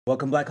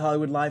Welcome, Black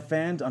Hollywood Live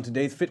fans. On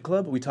today's Fit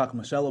Club, we talk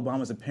Michelle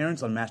Obama's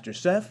appearance on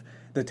MasterChef,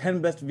 the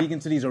 10 best vegan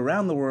cities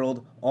around the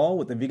world, all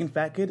with the vegan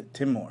fat kid,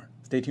 Tim Moore.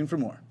 Stay tuned for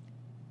more.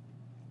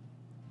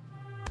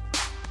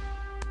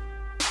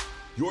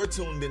 You're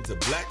tuned into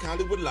Black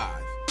Hollywood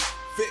Live,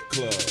 Fit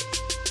Club.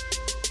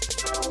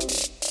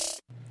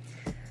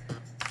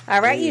 All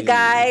right, you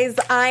guys,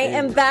 I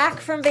am back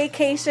from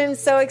vacation.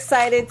 So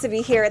excited to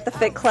be here at the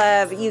Fit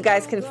Club. You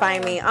guys can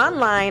find me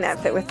online at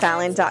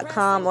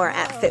fitwithfallon.com or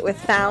at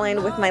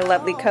fitwithfallon with my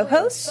lovely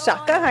co-host,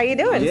 Shaka. How you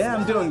doing? Yeah,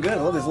 I'm doing good.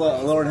 I love this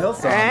Lauryn Hill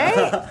song.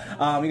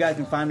 All right. You guys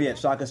can find me at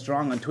Shaka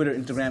Strong on Twitter,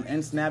 Instagram,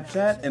 and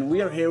Snapchat. And we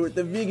are here with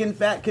the vegan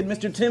fat kid,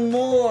 Mr. Tim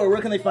Moore.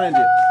 Where can they find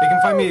you? They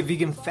can find me at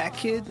Vegan Fat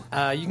Kid.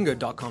 You can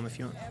go .com if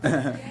you want.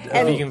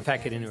 Vegan Fat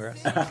Kid anywhere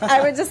else.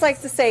 I would just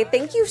like to say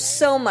thank you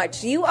so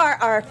much. You are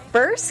our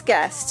first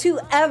guest to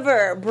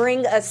ever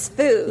bring us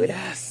food.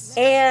 Yes.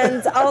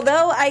 And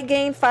although I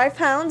gained 5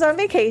 pounds on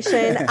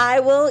vacation,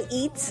 I will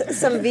eat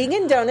some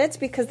vegan donuts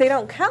because they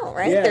don't count,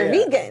 right? Yeah, They're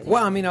yeah. vegan.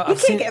 Well, I mean, you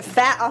can't get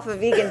fat off of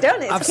vegan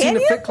donuts, I've can seen the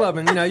you? Fit Club,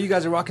 and you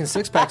guys are rocking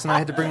 6-packs, and I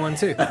had to bring one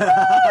too. 6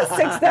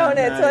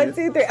 donuts. 1,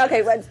 2, 3.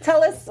 Okay, well,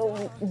 tell us.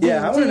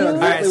 Yeah, I want to know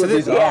exactly what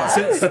these are.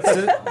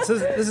 So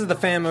this is the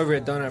fam over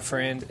at Donut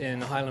Friend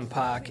in Highland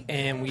Park,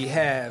 and we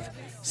have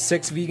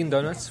 6 vegan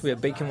donuts. We have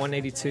bacon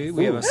 182.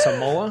 We have a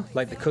Samoa,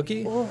 like the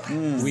cookie.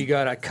 We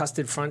got a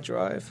custard front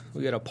drive.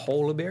 We got a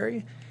polar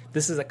berry.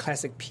 This is a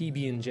classic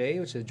PB&J,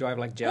 which is drive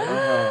like jelly.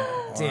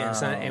 Damn,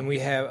 son. And we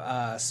have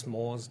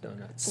s'mores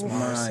donuts. Oh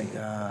my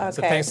God.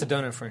 So thanks to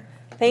Donut Friend.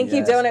 Thank you,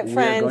 Yes, Donut we're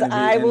Friend. going to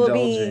be I will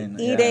be indulging,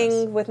 eating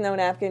yes. with no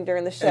napkin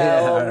during the show.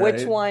 Yeah, right.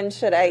 Which one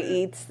should I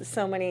eat?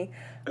 So many.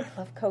 I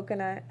love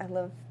coconut. I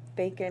love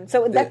bacon.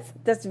 So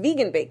that's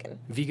vegan bacon.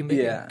 Vegan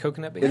bacon, Yeah.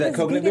 coconut bacon. Is that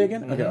coconut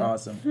vegan? bacon? Okay,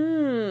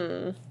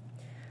 awesome.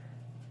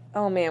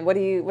 Oh man,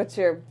 what's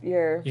your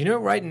You know,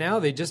 right now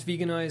they just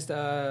veganized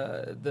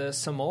the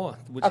Samoa,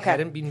 which Okay.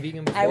 hadn't been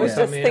vegan before. I was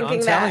So, just I'm thinking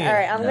that. telling you. All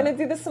right, I'm Yeah. going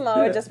to do the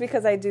Samoa Yeah. just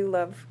because I do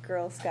love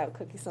Girl Scout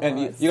cookie Samoas. And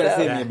you got to So-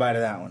 save me a bite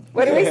of that one.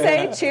 What do we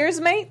say?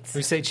 Cheers, mates.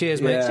 We say cheers,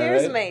 mate. Yeah.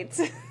 Cheers, right?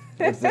 mates.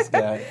 What's this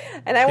guy?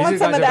 And I want These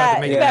some guys of are about that,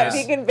 to make that it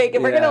nice. vegan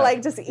bacon. We're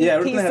gonna just eat Yeah,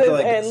 we're pieces going to have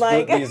to and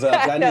split these up.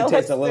 I need to taste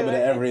let's a little do bit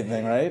of it.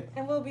 everything, right?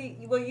 And will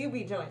you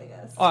be joining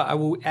us? Oh, I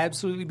will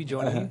absolutely be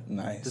joining you.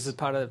 Nice. This is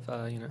part of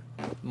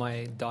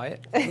my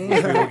diet, which we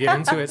will get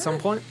into at some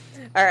point.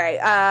 All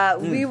right,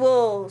 we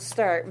will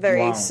start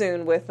very Wow.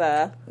 soon with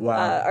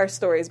our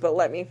stories, but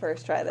let me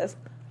first try this.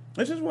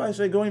 This is why I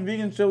say going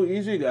vegan is so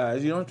easy,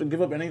 guys. You don't have to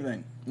give up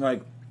anything.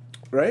 Like,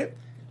 right?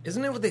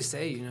 Isn't that what they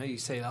say? You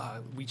say,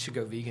 we should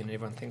go vegan, and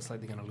everyone thinks like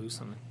they're going to lose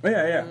something.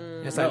 Yeah, yeah.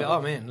 It's like,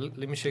 oh man,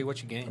 let me show you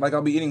what you gained. Like,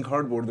 I'll be eating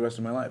cardboard the rest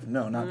of my life.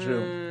 No, not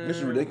true. This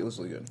is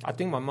ridiculously good. I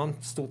think my mom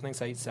still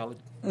thinks I eat salad.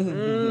 He's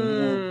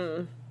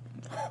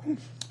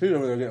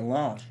over there getting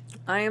lost.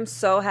 I am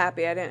so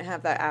happy I didn't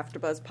have that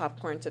AfterBuzz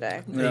popcorn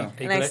today. Yeah. Are you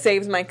And I glad-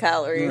 saved my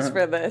calories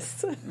for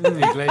this. Are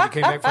you glad you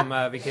came back from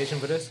vacation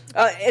for this?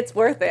 It's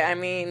worth it. I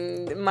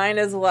mean, might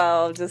as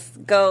well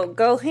just go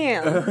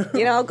ham.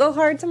 Go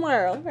hard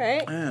tomorrow,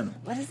 right? Man.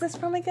 What is this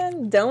from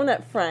again?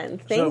 Donut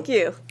Friend. Thank So-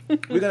 you.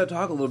 We got to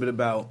talk a little bit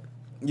about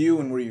you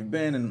and where you've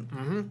been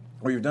and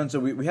what you've done. So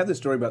we have this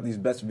story about these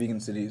best vegan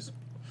cities.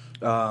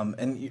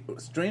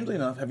 Strangely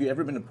enough, have you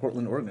ever been to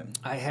Portland, Oregon?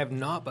 I have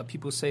not, but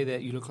people say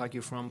that you look like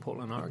you're from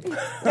Portland, Oregon.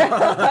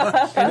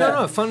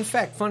 No, fun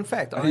fact.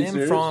 I you am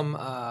serious? from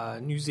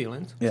New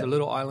Zealand. Yeah. It's a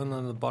little island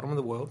on the bottom of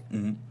the world.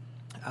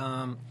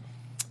 And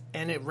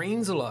it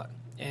rains a lot.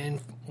 And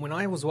when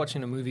I was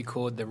watching a movie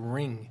called The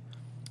Ring,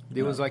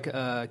 there was like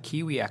a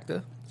Kiwi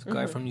actor, this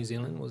guy from New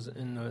Zealand was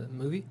in the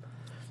movie.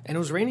 And it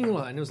was raining a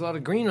lot, and there was a lot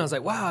of green. I was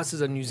like, wow, this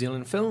is a New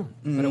Zealand film.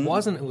 But it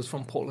wasn't. It was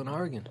from Portland,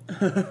 Oregon.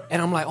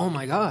 And I'm like, oh,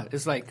 my God.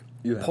 It's like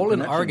You have a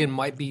Portland, connection. Oregon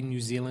might be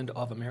New Zealand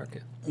of America.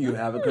 You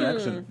have a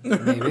connection.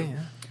 Maybe,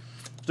 yeah.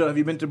 So have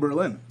you been to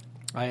Berlin?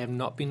 I have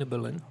not been to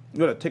Berlin. You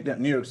got to take that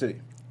New York City.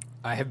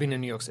 I have been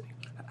in New York City.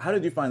 How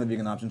did you find the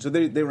vegan option? So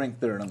they rank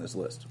third on this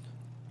list.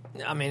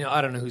 I mean, I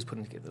don't know who's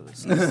putting together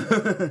this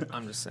list.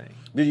 I'm just saying.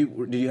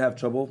 Did you have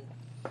trouble?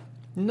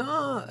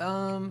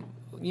 No,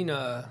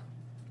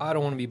 I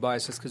don't want to be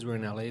biased just because we're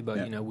in LA,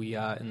 but, Yeah. we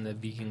are in the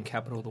vegan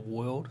capital of the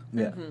world.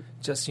 Yeah.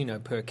 Just,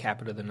 per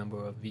capita, the number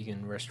of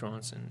vegan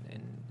restaurants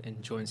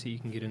and joints that you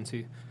can get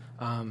into.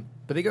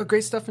 But they got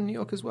great stuff in New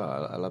York as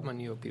well. I love my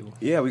New York people.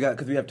 Yeah,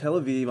 because we have Tel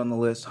Aviv on the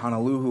list,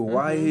 Honolulu,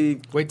 Hawaii.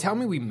 Wait, tell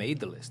me we made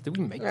the list. Did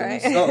we make the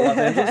Right. list? Oh, Los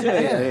Angeles,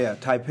 yeah.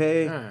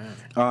 Taipei.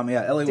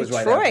 LA was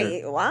right after.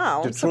 Detroit.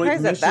 Wow. I'm Detroit,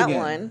 surprised at that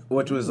Michigan, one.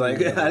 which was like,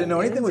 I didn't know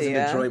anything was in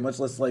India. Detroit, much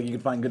less like you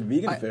could find good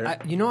vegan fare.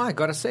 I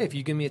got to say, if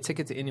you give me a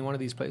ticket to any one of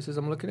these places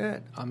I'm looking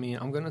at, I'm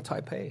going to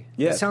Taipei.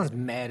 Yeah. It sounds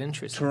mad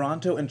interesting.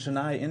 Toronto and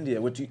Chennai,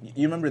 India, which you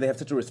remember they have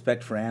such a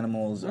respect for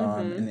animals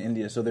in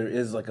India, so there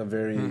is like a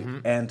very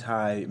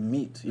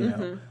anti-meat,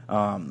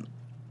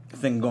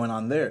 thing going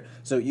on there.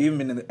 So you haven't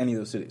been in any of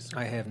those cities.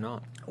 I have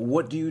not.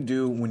 What do you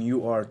do when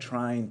you are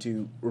trying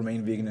to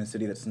remain vegan in a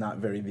city that's not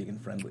very vegan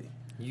friendly?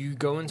 You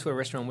go into a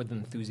restaurant with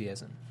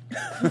enthusiasm.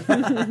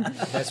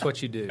 That's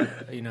what you do.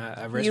 You know,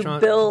 a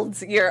restaurant. You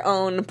build your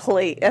own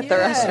plate at the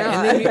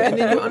restaurant. And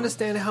then you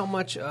understand how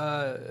much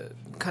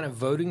kind of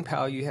voting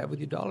power you have with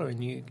your dollar,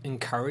 and you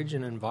encourage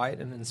and invite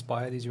and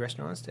inspire these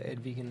restaurants to add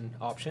vegan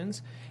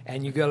options.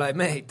 And you go like,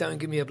 mate, don't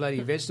give me a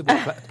bloody vegetable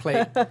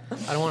plate. I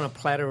don't want a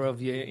platter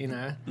of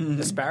your,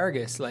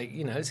 asparagus. Like,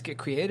 let's get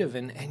creative.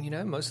 And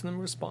most of them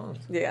respond.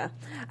 Yeah.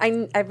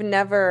 I've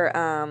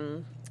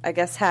never... I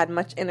guess had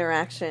much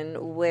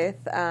interaction with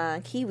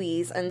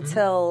Kiwis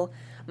until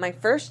my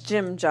first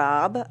gym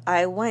job.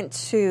 I went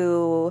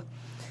to,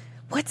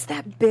 what's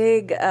that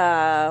big,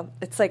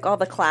 it's like all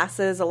the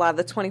classes, a lot of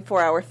the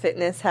 24-hour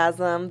fitness has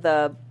them,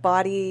 the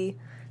body...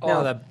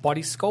 Oh, the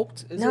body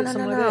sculpt?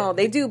 No.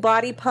 They do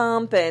body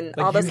pump and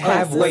all those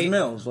classes. Les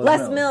Mills.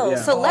 Les Mills.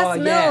 Yeah. So Les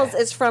Mills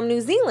is from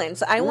New Zealand.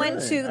 So I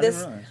went to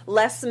this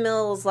Les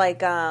Mills,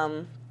 like...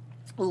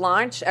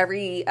 launch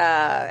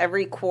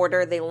every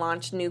quarter. They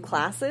launch new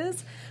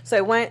classes. So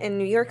I went in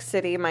New York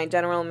City. My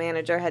general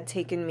manager had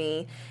taken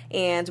me,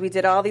 and we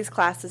did all these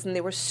classes, and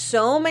there were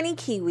so many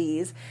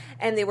Kiwis,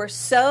 and they were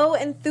so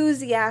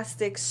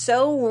enthusiastic,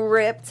 so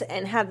ripped,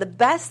 and had the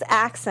best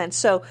accent.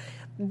 So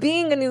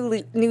being a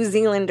New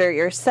Zealander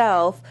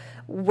yourself,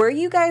 were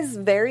you guys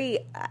very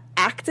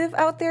active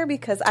out there?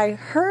 Because I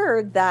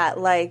heard that,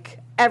 like,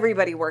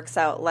 everybody works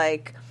out,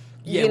 like...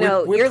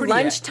 Yeah, we're your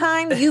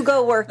lunchtime, you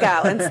go work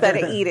out instead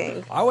of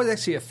eating. I was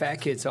actually a fat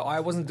kid, so I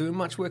wasn't doing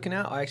much working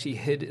out. I actually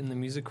hid in the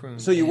music room.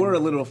 So you were a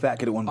little fat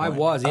kid at one point? I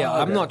was, yeah. Oh,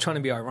 okay. I'm not trying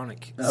to be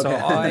ironic. Okay. So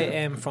I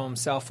am from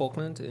South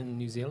Auckland in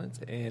New Zealand,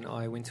 and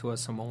I went to a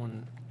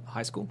Samoan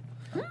high school.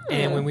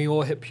 And when we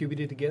all hit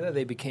puberty together,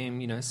 they became,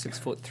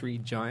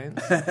 6'3"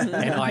 giants,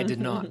 and I did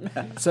not.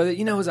 So,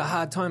 it was a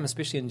hard time,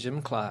 especially in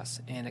gym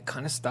class, and it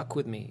kind of stuck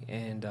with me.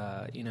 And,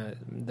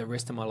 the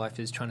rest of my life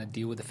is trying to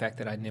deal with the fact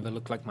that I never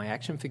looked like my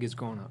action figures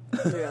growing up.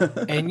 Yeah.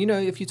 And,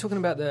 if you're talking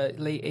about the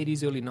late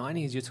 80s, early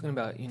 90s, you're talking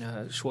about,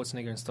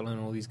 Schwarzenegger and Stallone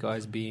and all these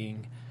guys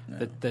being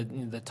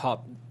the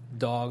top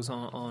dogs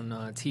on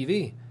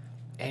TV.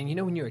 And,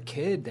 when you're a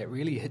kid, that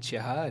really hits you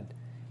hard.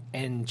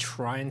 And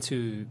trying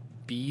to...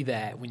 be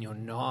that when you're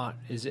not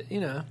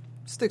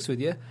sticks with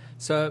you.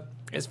 So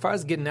as far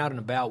as getting out and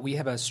about, we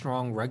have a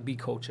strong rugby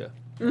culture.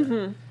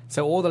 Mm-hmm.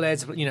 So all the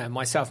lads,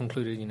 myself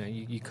included,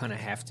 you kind of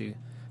have to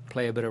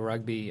play a bit of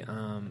rugby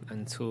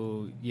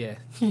until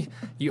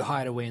you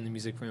hide away in the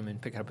music room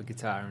and pick up a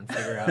guitar and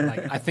figure out,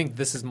 like, I think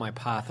this is my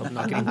path of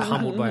not getting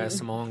pummeled by a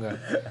Samoan guy.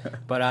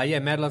 But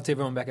mad love to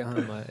everyone back at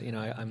home.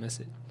 I miss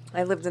it.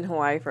 I lived in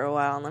Hawaii for a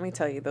while, and let me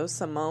tell you, those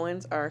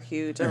Samoans are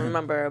huge. I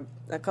remember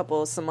a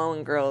couple of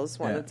Samoan girls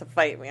wanted to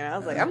fight me, and I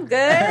was like, I'm good.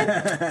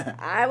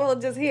 I will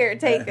just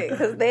take it,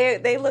 because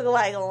they look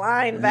like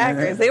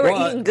linebackers. They were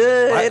eating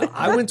good.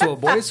 I went to a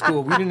boys'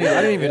 school. I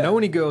didn't even know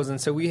any girls,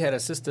 and so we had a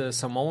sister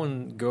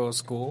Samoan girls'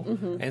 school,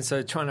 and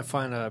so trying to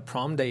find a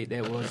prom date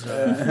that was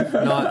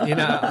not,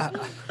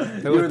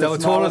 they were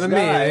taller than me.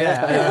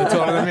 Yeah, they were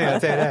taller than me,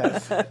 I'll tell you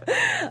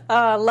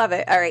that. Love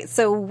it. All right,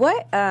 so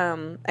what,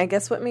 I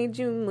guess what made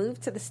you move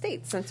to the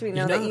States, since we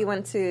know that you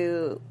went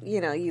to,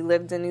 you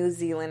lived in New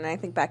Zealand, and I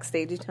think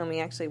backstage you told me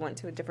you actually went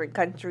to a different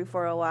country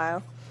for a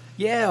while.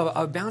 Yeah,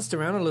 I bounced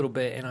around a little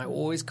bit, and I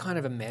always kind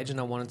of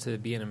imagined I wanted to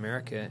be in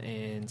America,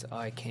 and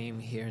I came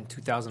here in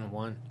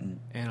 2001,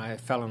 and I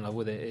fell in love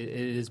with it. It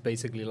is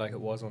basically like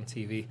it was on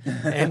TV.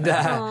 And,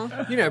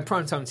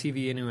 primetime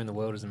TV anywhere in the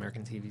world is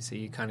American TV, so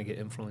you kind of get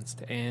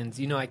influenced. And,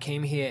 I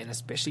came here, and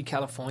especially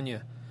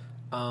California.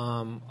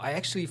 I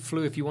actually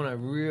flew, if you want a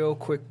real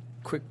quick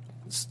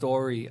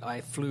story, I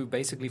flew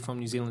basically from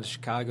New Zealand to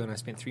Chicago, and I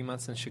spent 3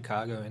 months in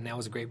Chicago, and that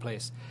was a great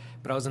place.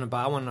 But I was in a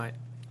bar one night,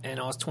 and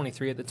I was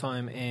 23 at the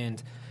time,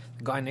 and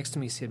the guy next to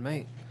me said,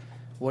 mate,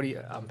 what are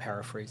you... I'm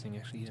paraphrasing,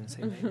 actually. He didn't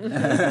say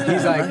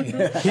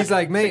mate. He's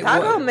like, mate...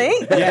 Chicago,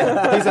 mate?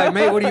 Yeah. He's like,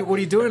 mate, what are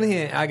you doing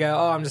here? I go,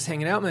 I'm just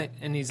hanging out, mate.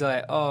 And he's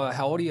like,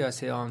 how old are you? I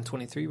said, I'm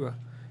 23, bro.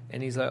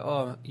 And he's like,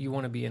 you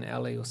want to be in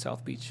LA or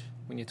South Beach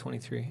when you're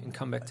 23 and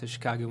come back to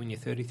Chicago when you're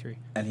 33.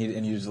 And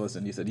you just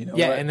listened. You said, what?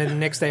 And then the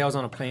next day I was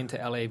on a plane to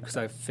LA because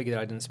I figured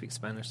I didn't speak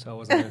Spanish, so I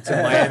wasn't going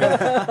to Miami.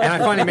 And I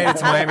finally made it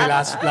to Miami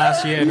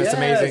last year, and it's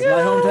amazing. It's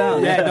my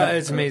hometown. Yeah, no,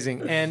 it's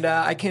amazing. And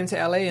I came to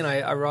LA, and I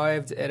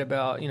arrived at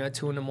about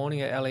 2 in the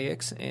morning at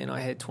LAX, and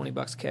I had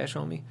 $20 cash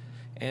on me.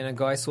 And a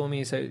guy saw me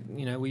and said,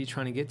 where are you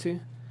trying to get to?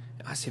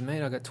 I said,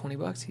 mate, I got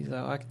 $20. He's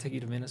like, I can take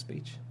you to Venice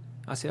Beach.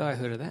 I said, I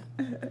heard of that.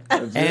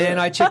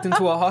 And I checked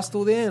into a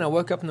hostel there, and I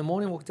woke up in the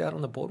morning, walked out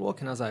on the boardwalk,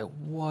 and I was like,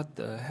 what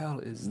the hell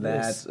is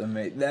this? That's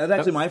amazing. That was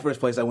actually my first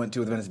place I went to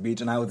with Venice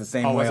Beach, and I was the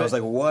same way. I was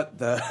like, what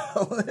the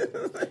hell is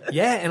this?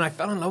 Yeah, and I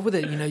fell in love with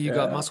it. You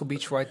got Muscle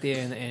Beach right there,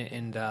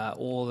 and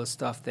all the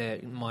stuff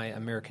that my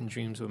American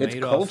dreams were made of.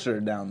 It's culture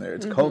down there.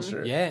 It's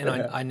culture. Yeah, and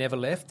I never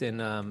left,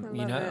 and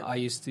I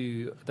used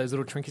to, those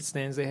little trinket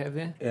stands they have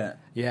there. Yeah.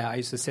 Yeah, I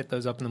used to set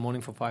those up in the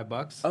morning for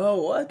 $5.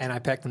 Oh, what? And I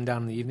packed them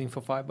down in the evening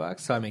for $5,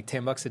 so I make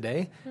 $10 a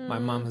day. My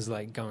mum is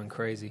like going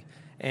crazy.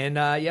 And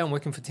I'm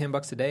working for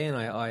 $10 a day, and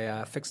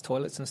I fix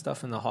toilets and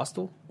stuff in the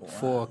hostel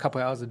for a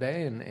couple hours a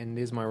day, and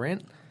there's my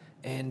rent.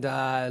 and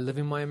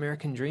living my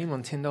American dream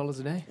on $10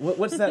 a day.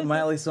 What's that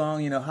Miley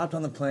song? Hopped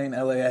on the plane,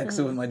 LAX,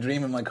 with my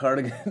dream and my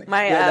cardigan.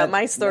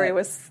 My story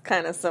was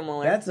kind of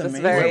similar. That's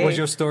amazing. What was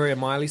your story, a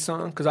Miley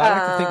song? Because I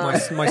like to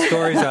think my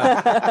stories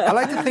are. I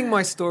like to think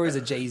my story is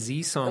a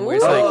Jay-Z song. Where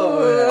it's like,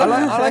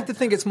 I like to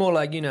think it's more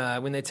like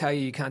when they tell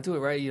you can't do it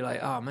right, you're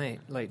like, oh mate,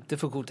 like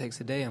difficult takes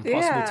a day,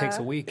 impossible takes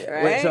a week.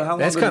 Right? Wait, so how long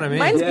That's kind of me.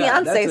 Mine's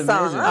Beyonce's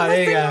song. Oh,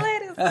 there you go.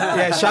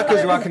 Yeah,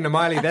 Shaka's rocking to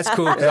Miley. That's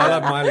cool because I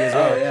love Miley as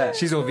well. Oh, yeah.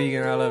 She's all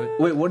vegan. I love it.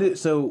 Wait,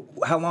 so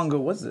how long ago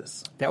was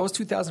this? That was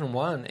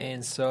 2001,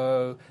 and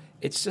so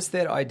it's just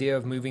that idea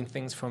of moving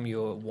things from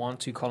your want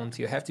to column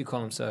to your have to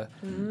column. So,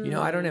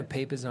 I don't have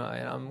papers, and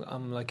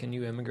I'm like a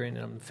new immigrant,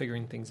 and I'm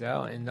figuring things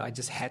out, and I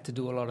just had to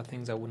do a lot of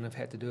things I wouldn't have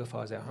had to do if I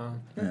was at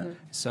home. Yeah.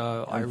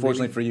 So,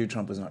 unfortunately for you,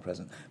 Trump was not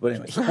present. But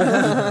anyway,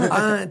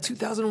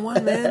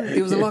 2001, man,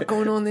 there was a lot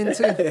going on then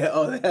too.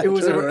 It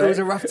was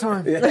a rough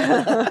time.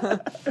 Yeah.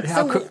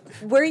 So,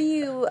 were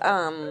you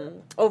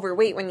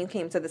overweight when you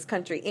came to this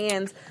country?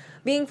 And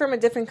being from a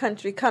different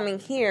country, coming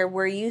here,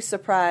 were you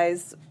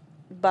surprised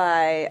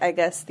by, I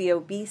guess, the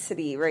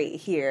obesity right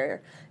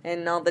here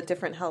and all the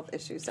different health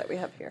issues that we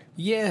have here?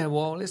 Yeah,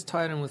 well, let's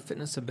tie it in with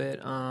fitness a bit.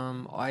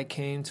 I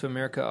came to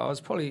America, I was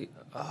probably,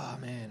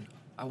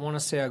 I want to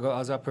say I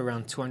was up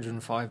around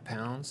 205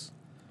 pounds.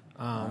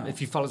 If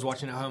you fellas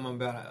watching at home,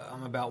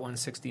 I'm about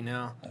 160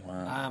 now.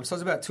 Wow. So I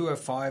was about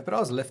 205, but I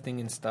was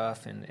lifting and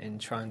stuff and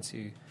trying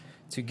to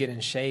get in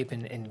shape.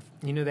 And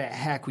that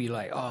hack where you're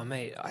like, oh,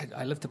 mate,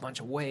 I lift a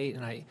bunch of weight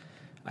and I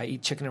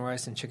eat chicken and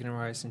rice and chicken and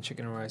rice and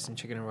chicken and rice and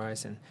chicken and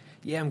rice. And,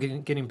 yeah, I'm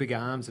getting big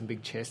arms and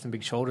big chest and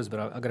big shoulders, but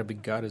I got a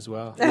big gut as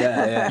well.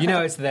 Yeah.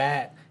 It's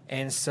that.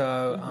 And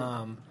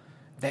so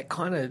that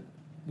kind of,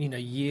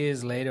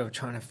 years later of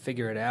trying to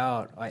figure it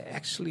out, I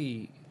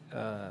actually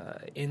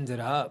ended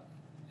up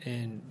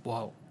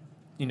to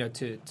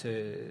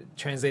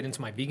translate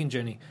into my vegan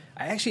journey,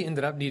 I actually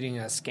ended up needing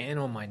a scan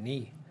on my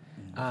knee.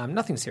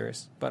 Nothing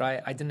serious, but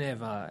I didn't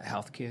have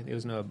health care. There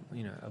was no,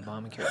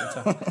 Obamacare at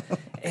the time.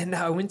 And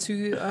I went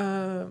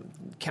to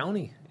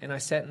county, and I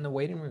sat in the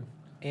waiting room,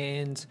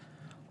 and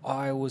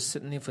I was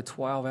sitting there for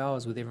 12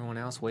 hours with everyone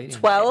else waiting.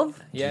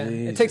 12? Yeah,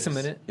 Jesus. It takes a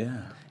minute.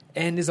 Yeah.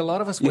 And there's a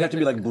lot of us You have to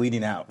be like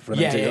bleeding out for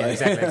them to Yeah,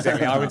 like...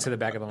 exactly. I went to the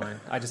back of the line.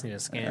 I just need a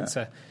scan.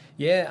 So,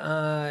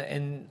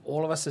 and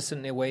all of us are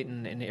sitting there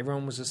waiting, and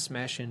everyone was just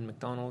smashing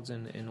McDonald's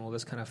and all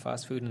this kind of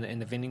fast food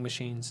and the vending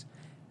machines.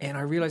 And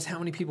I realized how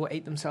many people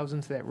ate themselves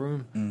into that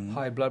room,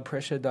 high blood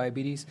pressure,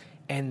 diabetes,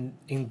 and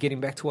in getting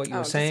back to what you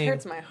were saying. It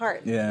just hurts my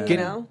heart. Yeah.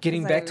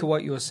 Getting back to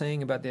what you were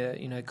saying about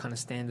the, kind of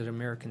standard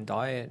American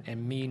diet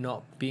and me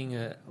not being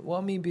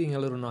me being a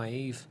little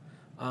naive,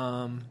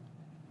 I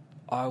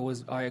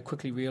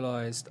quickly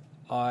realized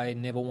I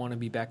never want to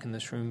be back in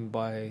this room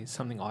by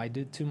something I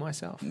did to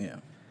myself. Yeah.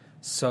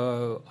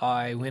 So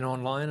I went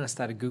online, I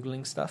started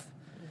Googling stuff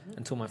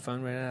until my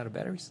phone ran out of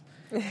batteries.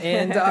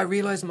 And I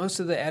realized most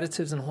of the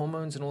additives and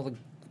hormones and all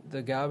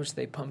the garbage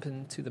they pump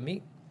into the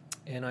meat.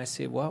 And I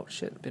said, well,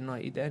 shit, better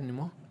not eat that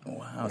anymore.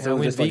 Wow. So I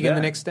went vegan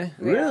the next day.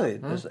 Really?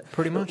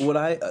 Pretty much.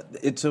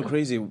 It's so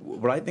crazy.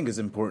 What I think is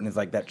important is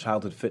like that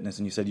childhood fitness,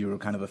 and you said you were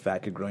kind of a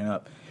fat kid growing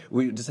up.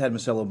 We just had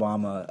Michelle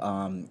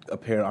Obama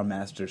appear on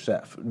Master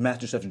Chef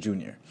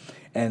Junior.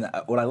 And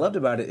what I loved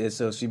about it is,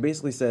 so she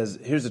basically says,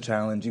 here's a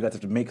challenge. You guys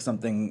have to make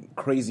something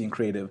crazy and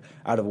creative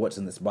out of what's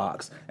in this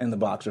box. And the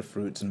box are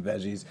fruits and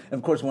veggies. And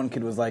of course, one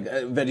kid was like,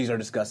 veggies are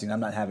disgusting. I'm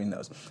not having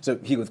those. So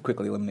he was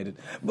quickly eliminated.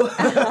 But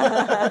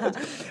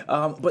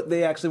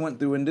they actually went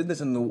through and did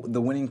this, and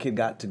the winning kid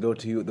got to go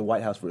to the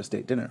White House for a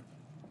state dinner.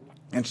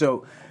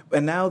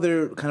 And now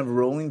they're kind of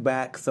rolling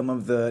back some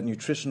of the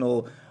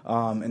nutritional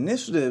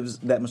initiatives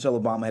that Michelle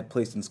Obama had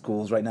placed in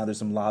schools. Right now there's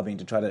some lobbying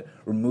to try to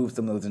remove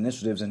some of those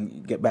initiatives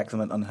and get back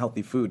some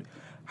unhealthy food.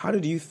 How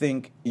did you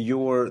think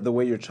the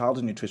way your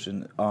childhood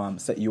nutrition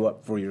set you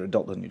up for your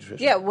adulthood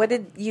nutrition? Yeah, what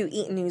did you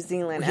eat in New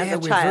Zealand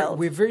as a child?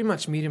 We're very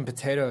much meat and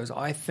potatoes.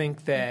 I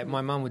think that my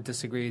mum would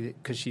disagree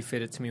because she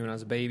fed it to me when I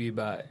was a baby,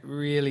 but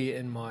really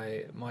in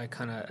my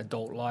kind of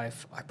adult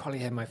life, I probably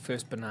had my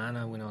first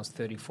banana when I was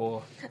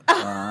 34.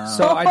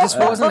 So I just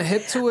wasn't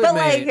hip to it, but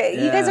mate.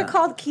 You guys are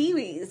called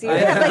Kiwis. You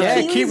have kiwis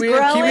growing. Kiwi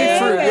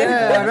fruit.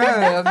 Yeah,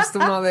 I know. I'm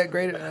still not that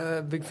great,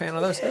 big fan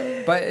of those.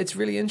 But it's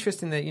really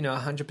interesting that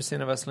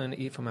 100% of us learn to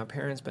eat from our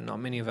parents, but not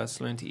many of us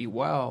learn to eat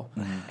well.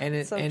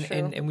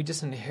 And we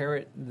just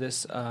inherit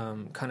this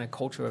kind of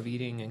culture of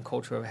eating and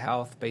culture of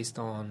health based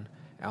on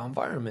our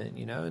environment,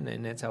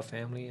 and that's our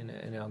family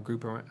and our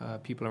group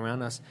of people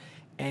around us.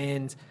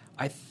 And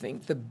I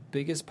think the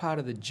biggest part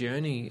of the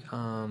journey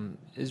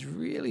is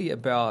really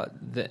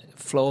about the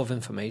flow of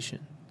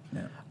information.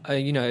 Yeah.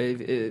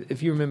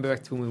 If you remember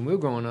back to when we were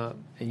growing up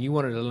and you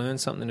wanted to learn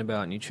something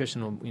about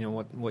nutrition or,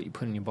 what you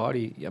put in your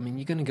body, I mean,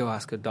 you're going to go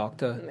ask a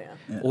doctor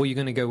or you're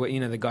going to go,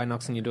 the guy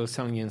knocks on your door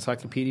selling you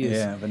encyclopedias.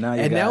 Yeah, but now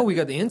now we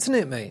got the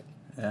internet, mate.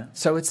 Yeah.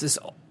 So it's this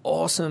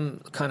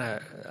awesome kind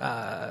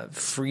of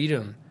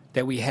freedom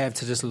that we have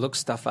to just look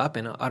stuff up.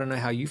 And I don't know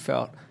how you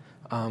felt.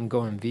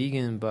 going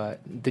vegan,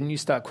 but didn't you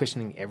start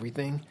questioning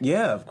everything?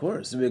 Yeah, of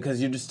course,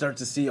 because you just start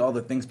to see all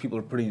the things people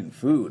are putting in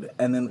food,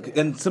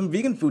 and some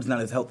vegan food's not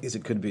as healthy as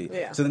it could be.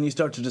 Yeah. So then you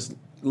start to just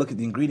look at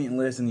the ingredient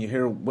list and you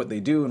hear what they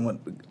do and what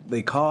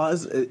they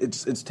cause.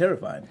 It's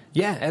terrifying.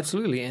 Yeah,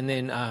 absolutely. And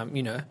then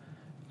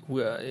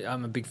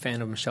I'm a big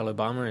fan of Michelle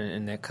Obama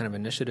and that kind of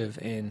initiative,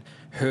 and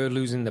her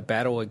losing the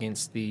battle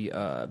against the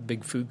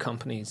big food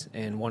companies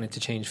and wanting to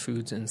change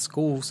foods in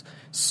schools.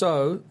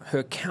 So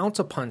her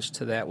counterpunch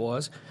to that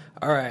was,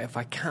 all right, if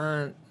I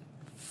can't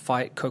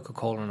fight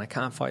Coca-Cola and I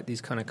can't fight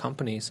these kind of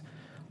companies,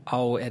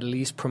 I'll at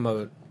least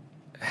promote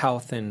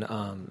health and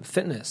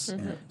fitness.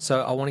 Mm-hmm.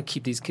 So I want to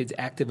keep these kids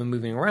active and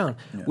moving around,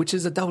 which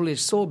is a double-edged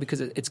sword because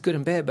it's good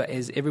and bad. But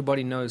as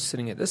everybody knows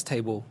sitting at this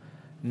table,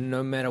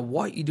 no matter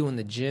what you do in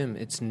the gym,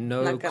 it's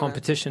no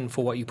competition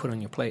for what you put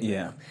on your plate.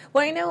 Yeah.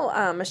 Well, I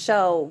know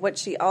Michelle, what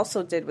she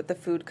also did with the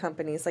food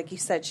companies, like you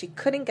said, she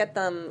couldn't get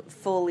them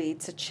fully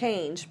to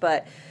change,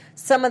 but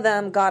some of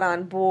them got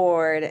on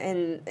board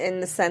in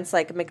the sense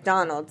like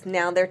McDonald's.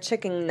 Now they're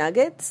chicken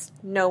nuggets,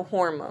 no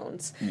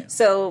hormones. Yeah.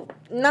 So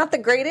not the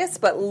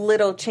greatest, but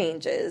little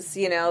changes.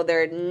 You know,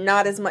 they're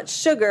not as much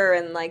sugar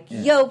and like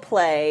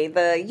Yoplait,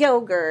 the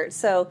yogurt.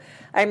 So,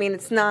 I mean,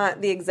 it's not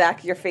the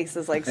exact, your face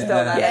is like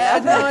still not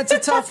enough. No, it's a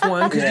tough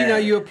one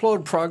because, you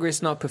applaud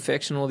progress, not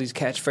perfection, all these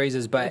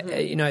catchphrases. But,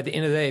 at the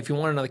end of the day, if you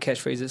want another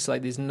catchphrase, it's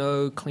like there's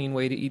no clean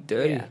way to eat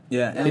dirty.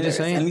 Yeah, and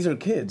these are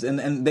kids,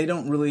 and they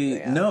don't really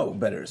know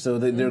better. So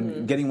they're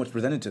getting what's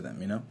presented to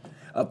them, you know.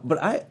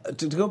 But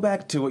to go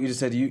back to what you just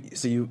said,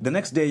 the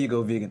next day you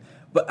go vegan.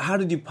 But how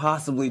did you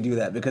possibly do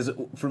that? Because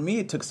for me,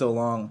 it took so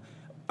long.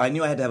 I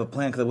knew I had to have a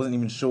plan because I wasn't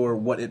even sure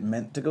what it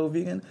meant to go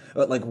vegan.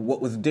 But like what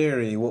was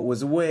dairy, what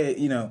was whey,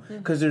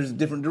 because there's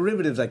different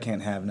derivatives I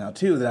can't have now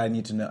too that I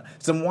need to know.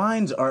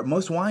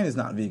 Most wine is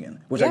not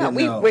vegan, which I didn't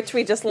know. Which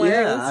we just learned.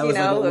 Yeah, I was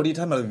like, what are you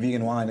talking about?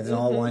 Vegan wine? Isn't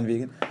all wine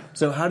vegan?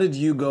 So how did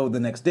you go the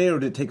next day, or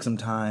did it take some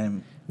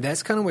time?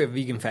 That's kind of where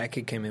Vegan Fat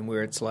Kid came in,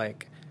 where it's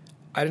like,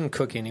 I didn't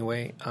cook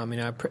anyway. I mean,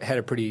 I had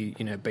a pretty,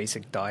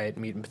 basic diet,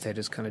 meat and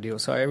potatoes kind of deal.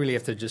 So I really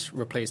have to just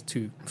replace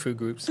two food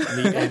groups,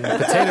 meat and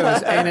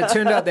potatoes. And it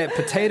turned out that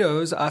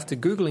potatoes, after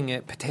Googling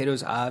it,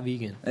 potatoes are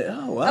vegan.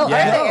 Oh, wow.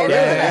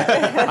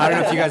 Yeah. I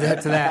don't know if you guys are hip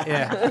to that.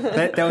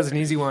 Yeah. That was an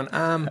easy one.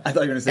 I thought you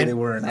were going to say they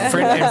weren't. And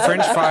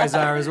French fries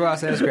are as well,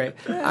 so that's great.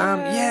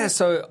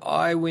 So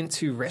I went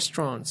to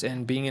restaurants,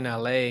 and being in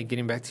LA,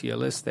 getting back to your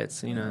list,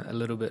 that's, a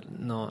little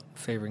bit not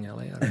favoring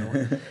LA. I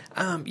don't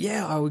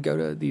know. I would go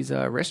to these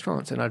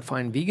restaurants, and I'd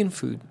find vegan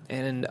food,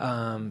 and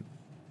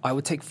I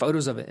would take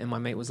photos of it. And my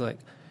mate was like,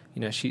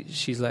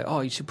 she's like, oh,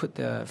 you should put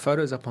the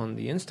photos up on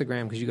the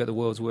Instagram because you got the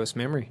world's worst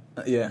memory.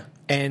 Yeah.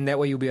 And that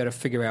way you'll be able to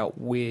figure out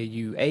where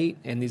you ate,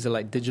 and these are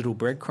like digital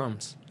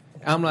breadcrumbs.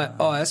 I'm like,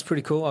 oh, that's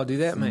pretty cool. I'll do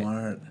that, mate.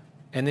 Smart.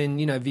 And then,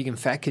 Vegan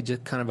Fat Kid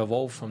just kind of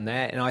evolved from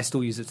that. And I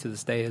still use it to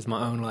this day as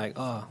my own, like,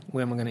 oh,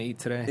 where am I going to eat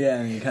today?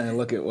 Yeah, and you kind of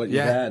look at what you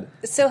had.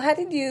 So how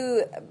did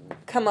you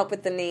come up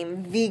with the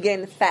name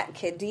Vegan Fat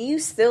Kid? Do you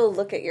still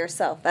look at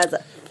yourself as a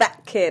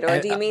fat kid?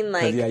 Or do you mean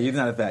like... Yeah, you're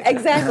not a fat kid.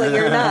 Exactly,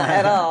 you're not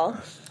at all.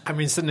 I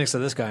mean, sitting next to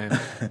this guy.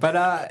 But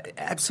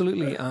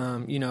absolutely,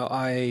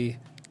 I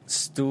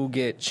still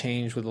get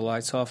changed with the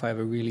lights off. I have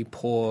a really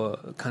poor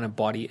kind of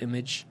body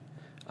image.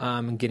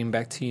 And getting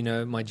back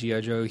to, my G.I.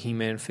 Joe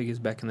He-Man figures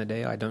back in the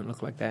day, I don't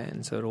look like that,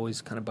 and so it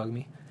always kind of bugged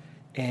me.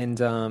 And,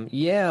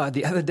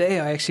 the other day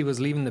I actually was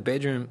leaving the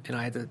bedroom, and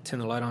I had to turn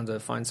the light on to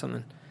find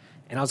something.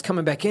 And I was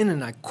coming back in,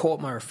 and I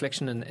caught my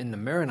reflection in the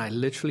mirror, and I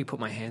literally put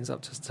my hands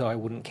up just so I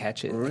wouldn't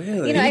catch it.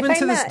 Really? Even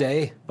to this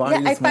day.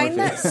 I find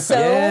that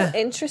so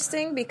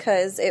interesting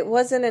because it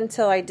wasn't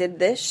until I did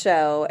this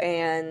show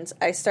and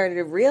I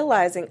started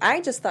realizing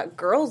I just thought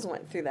girls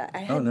went through that. I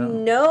had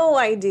no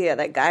idea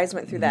that guys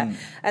went through that.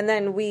 And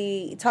then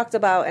we talked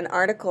about an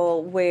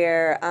article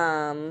where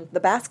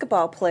the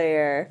basketball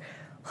player,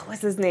 what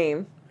was his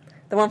name?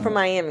 The one from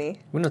Miami.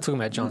 We're not talking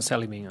about John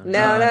Sally being on.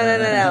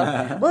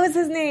 No. What was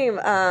his name?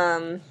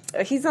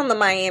 He's on the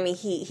Miami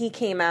Heat. He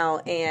came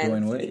out and...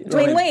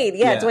 Dwayne Wade.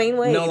 Dwayne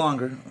Wade. No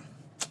longer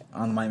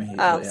on the Miami Heat.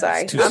 Oh,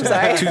 sorry. I'm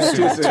sorry.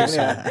 Too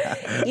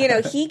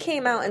soon. He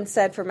came out and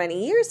said for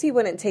many years he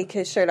wouldn't take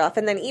his shirt off.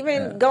 And then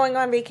even going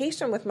on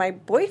vacation with my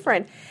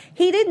boyfriend,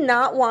 he did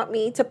not want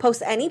me to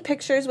post any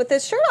pictures with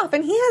his shirt off.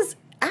 And he has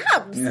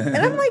abs. And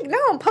I'm like, no,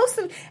 I'm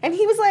posting. And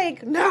he was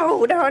like,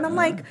 no. And I'm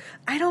like,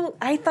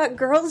 I thought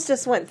girls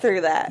just went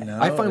through that.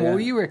 No, I find, what were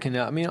you reckon?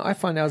 I mean, I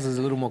find ours is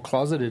a little more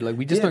closeted. Like,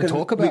 we just don't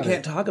talk about it. We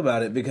can't talk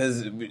about it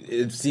because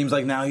it seems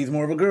like now he's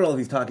more of a girl if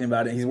he's talking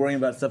about it. He's worrying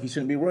about stuff he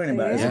shouldn't be worrying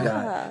about as a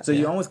guy. So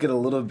you almost get a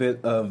little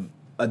bit of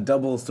a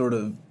double sort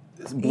of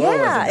blow.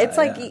 Yeah, it's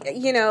like,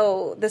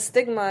 the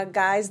stigma,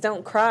 guys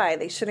don't cry.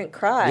 They shouldn't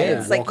cry.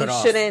 It's like you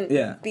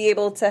shouldn't be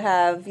able to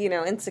have,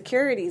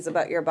 insecurities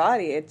about your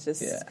body. It's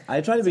just... Yeah.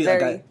 I try to be,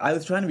 I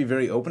was trying to be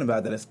very open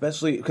about that,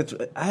 especially because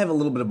I have a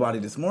little bit of body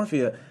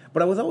dysmorphia,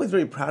 but I was always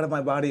very proud of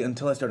my body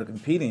until I started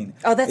competing.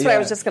 Oh, that's what I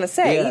was just going to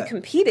say. You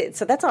competed,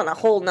 so that's on a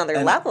whole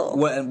nother level.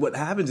 What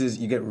happens is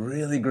you get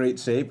really great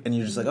shape, and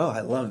you're just like, oh,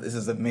 I love it. This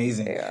is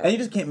amazing. Yeah. And you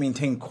just can't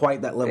maintain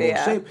quite that level of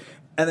shape.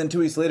 and then 2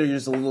 weeks later you're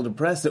just a little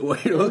depressed at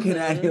what you're looking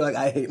at, and you're like,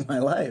 I hate my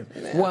life.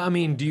 Well, I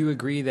mean, do you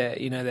agree that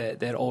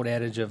that old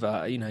adage of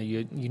you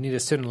need a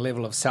certain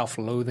level of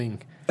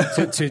self-loathing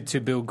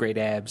to build great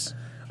abs?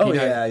 Oh,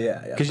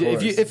 yeah. Because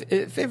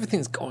if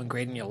everything's going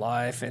great in your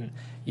life and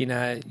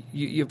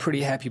you're a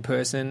pretty happy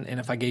person, and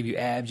if I gave you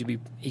abs, you'd be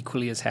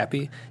equally as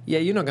happy. Yeah,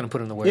 you're not going to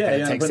put in the work that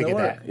it takes to get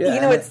that.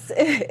 Yeah.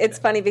 It's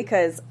funny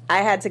because I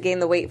had to gain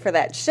the weight for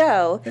that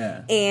show,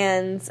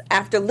 and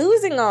after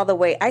losing all the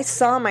weight, I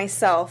saw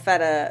myself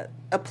at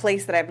a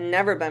place that I've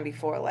never been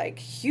before, like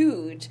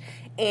huge.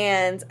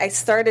 And I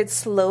started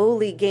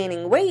slowly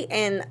gaining weight,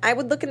 and I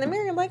would look in the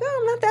mirror and I'm like, oh,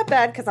 I'm not that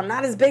bad because I'm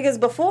not as big as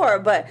before,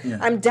 but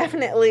I'm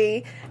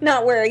definitely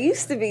not where I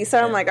used to be.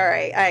 So I'm like, all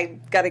right, I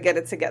got to get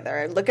it together.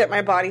 I look at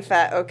my body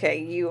fat.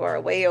 Okay, you are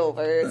way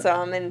over. So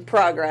I'm in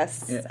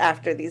progress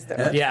after these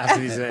days. Yeah, after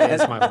these days.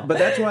 But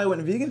that's why I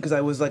went vegan, because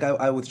I was like,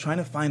 I was trying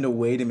to find a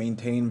way to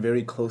maintain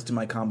very close to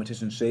my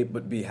competition shape,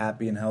 but be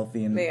happy and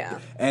healthy.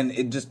 And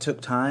it just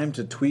took time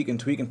to tweak,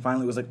 and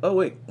finally it was like, oh,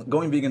 wait,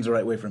 going vegan's the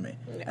right way for me.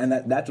 And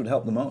that's what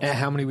helped the most. And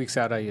how many weeks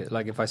out are you?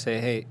 Like, if I say,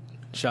 hey,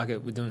 Shaka,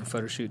 we're doing a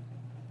photo shoot.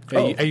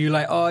 Are you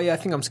like, oh, yeah, I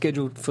think I'm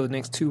scheduled for the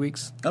next 2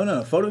 weeks? Oh,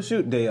 no, photo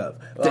shoot, day of.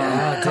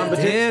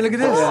 Competition. Yeah, look at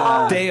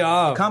this. Day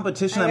off.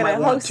 Competition, I might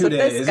want 2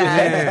 days.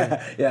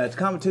 It's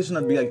competition,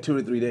 I'd be like 2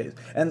 or 3 days.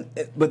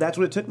 But that's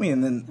what it took me.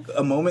 And then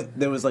a moment,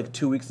 there was like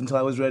 2 weeks until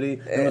I was ready.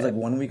 Then it was like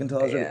 1 week until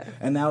I was ready.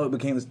 And now it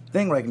became this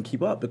thing where I can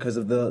keep up because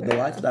of the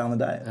lifestyle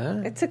and the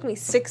diet. It took me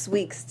 6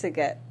 weeks to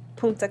get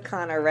Punta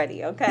Cana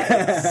ready, okay?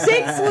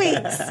 6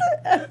 weeks.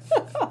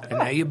 And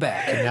now you're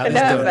back. And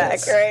now I'm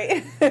back,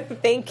 right?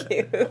 Thank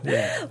you.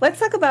 Yeah. Let's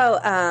talk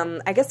about,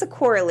 I guess, a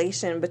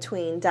correlation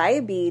between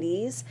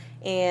diabetes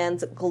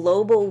and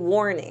global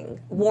warming.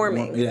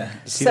 Yeah.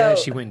 See that?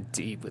 She went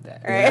deep with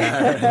that.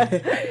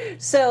 Right? Yeah.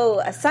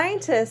 So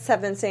scientists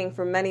have been saying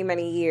for many,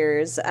 many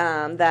years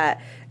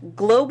that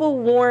global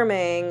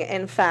warming,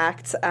 in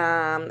fact,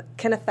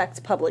 can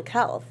affect public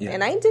health. Yeah.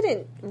 And I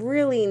didn't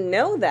really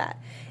know that.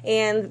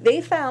 And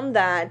they found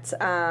that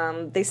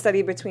they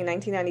studied between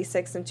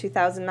 1996 and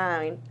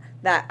 2009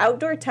 that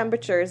outdoor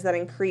temperatures that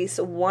increase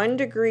 1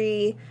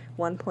 degree,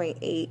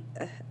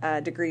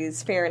 1.8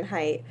 degrees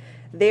Fahrenheit,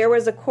 there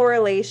was a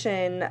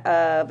correlation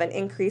of an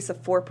increase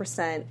of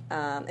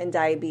 4% in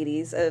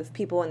diabetes of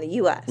people in the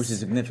U.S. Which is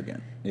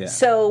significant, yeah.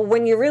 So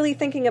when you're really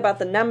thinking about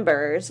the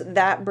numbers,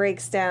 that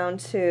breaks down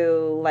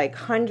to like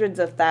hundreds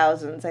of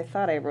thousands. I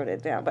thought I wrote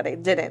it down, but I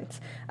didn't.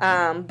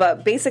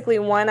 But basically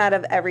 1 out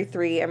of every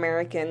 3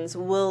 Americans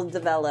will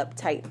develop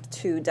type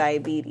 2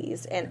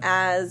 diabetes. And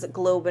as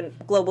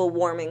global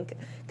warming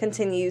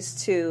continues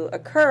to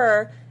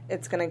occur,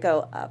 it's going to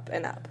go up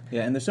and up.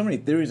 Yeah, and there's so many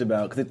theories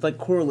about, because it's like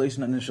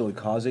correlation, not necessarily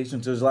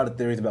causation. So there's a lot of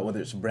theories about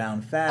whether it's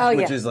brown fat,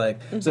 which is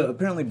like, so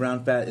apparently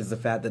brown fat is the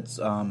fat that's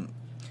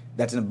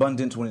in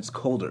abundance when it's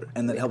colder,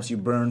 and that helps you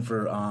burn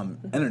for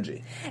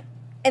energy.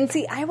 And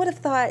see, I would have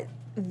thought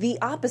the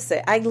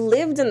opposite. I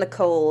lived in the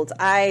cold.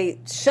 I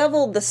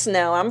shoveled the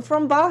snow. I'm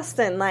from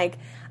Boston. Like,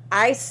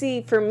 I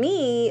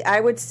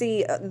would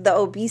see the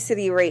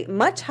obesity rate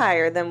much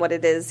higher than what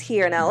it is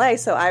here in LA.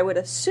 So I would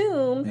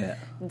assume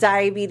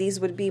diabetes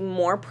would be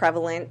more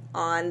prevalent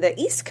on the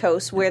East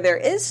Coast where there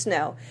is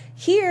snow.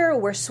 Here,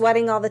 we're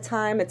sweating all the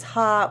time. It's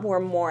hot. We're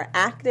more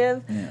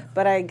active. Yeah.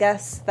 But I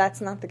guess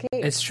that's not the case.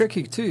 It's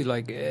tricky, too.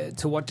 Like,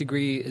 to what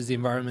degree is the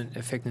environment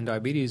affecting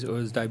diabetes, or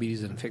is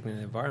diabetes affecting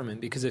the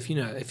environment? Because if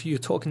you're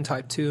talking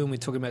type 2 and we're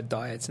talking about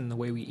diets and the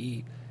way we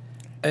eat,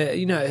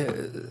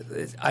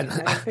 it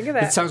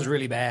sounds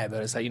really bad,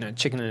 but it's like,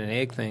 chicken and an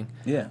egg thing.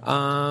 Yeah.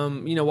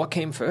 What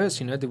came first?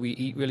 Did we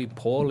eat really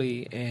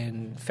poorly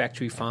and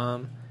factory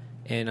farm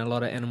and a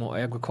lot of animal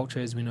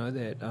agriculture, as we know,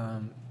 that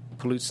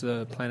pollutes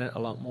the planet a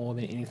lot more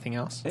than anything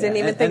else? Didn't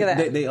even think of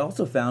that. They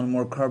also found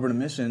more carbon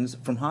emissions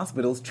from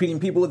hospitals treating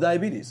people with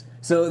diabetes.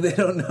 So they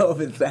don't know if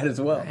it's that as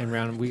well. And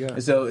round we go.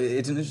 So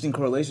it's an interesting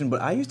correlation.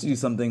 But I used to do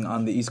something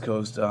on the East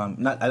Coast. I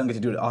don't get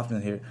to do it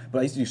often here, but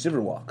I used to do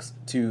shiver walks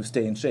to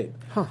stay in shape.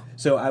 Huh.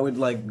 So I would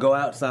go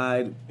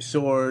outside,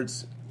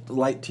 shorts,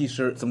 light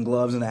T-shirt, some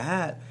gloves, and a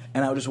hat,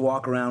 and I would just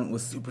walk around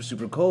with super,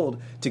 super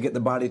cold to get the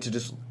body to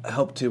just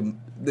help to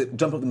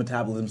jump up the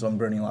metabolism, so I'm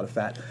burning a lot of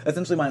fat.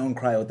 Essentially my own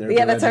cryotherapy.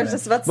 Yeah, that's what I was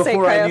just about to say,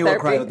 before I knew what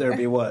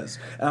cryotherapy was.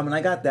 And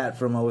I got that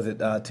from,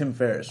 Tim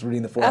Ferriss,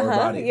 reading The 4-Hour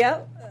Body.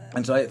 Yep.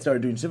 And so I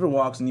started doing shiver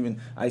walks and even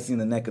icing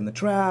the neck and the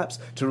traps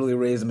to really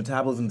raise the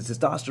metabolism, the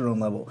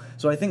testosterone level.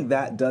 So I think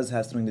that does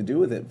have something to do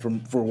with it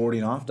for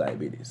warding off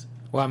diabetes.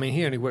 Well,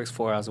 he only works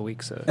 4 hours a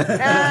week, so he's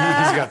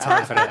got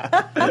time for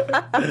that.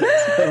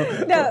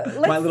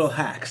 My little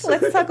hacks.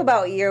 Let's talk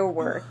about your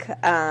work.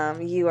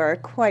 You are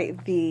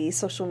quite the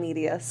social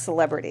media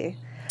celebrity.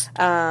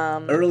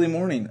 Early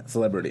morning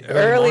celebrity.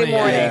 Early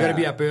morning. Yeah, you got to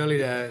be up early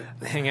to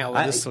hang out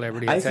with this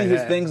celebrity. I see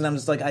his things and I'm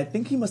just like, I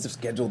think he must have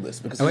scheduled this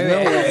because Wait,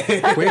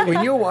 there's no way.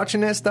 when you're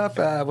watching that stuff,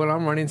 when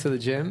I'm running to the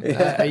gym,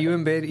 are you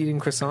in bed eating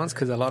croissants?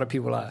 Because a lot of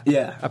people are.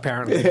 Yeah.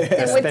 Apparently.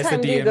 And what That's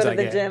time the do you DMs go to I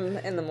the get. gym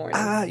in the morning?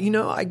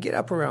 I get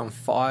up around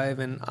 5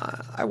 and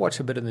I watch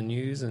a bit of the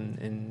news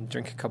and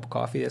drink a cup of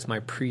coffee. That's my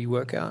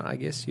pre-workout, I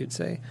guess you'd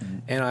say.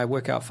 And I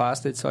work out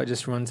fasted, so I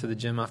just run to the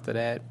gym after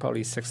that.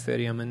 Probably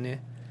 6:30 I'm in there.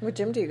 What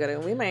gym do you go to?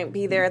 We might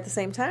be there at the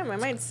same time. I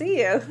might see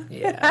you.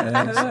 Yeah.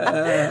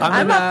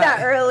 I'm up that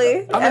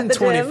early. I'm at in the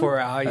 24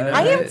 gym. hour. You know,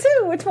 I am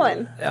too. Which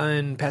one?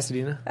 in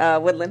Pasadena.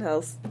 Woodland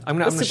Hills. I'm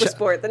the Super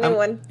Sport, the new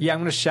one. Yeah, I'm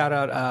going to shout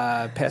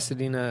out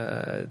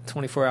Pasadena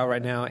 24 hour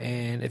right now,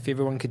 and if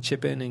everyone could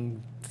chip in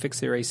and fix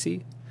their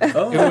AC. It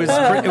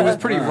was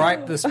pretty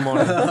ripe this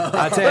morning.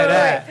 I'll tell you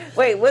that.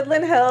 Wait,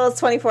 Woodland Hills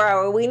 24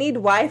 hour. We need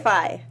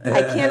Wi-Fi.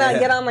 I cannot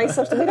get on my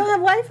social. We don't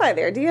have Wi-Fi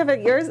there. Do you have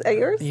it yours? At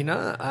yours? You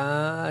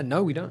know,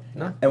 no, we don't.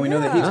 No. And we know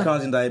that he's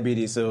causing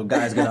diabetes, so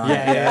guys get on.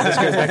 Yeah, this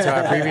goes back to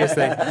our previous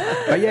thing.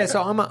 But yeah,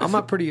 so I'm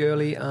up pretty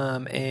early,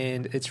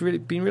 and it's really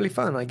been really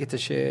fun. I get to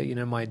share,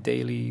 my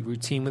daily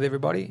routine with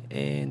everybody,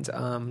 and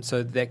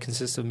so that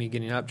consists of me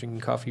getting up, drinking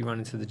coffee,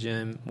 running to the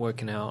gym,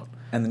 working out.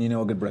 And then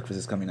a good breakfast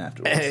is coming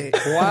afterwards.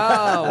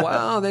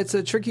 Wow, that's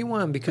a tricky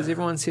one because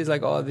everyone says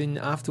like, oh, then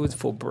afterwards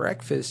for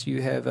breakfast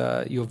you have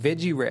your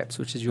veggie wraps,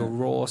 which is your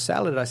raw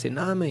salad. I said,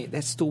 nah, mate,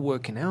 that's still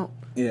working out.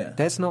 Yeah,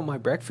 that's not my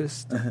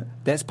breakfast.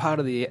 That's part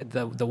of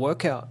the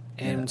workout.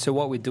 And so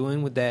what we're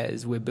doing with that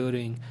is we're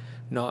building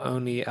not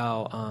only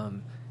our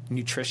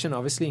nutrition,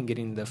 obviously, and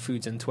getting the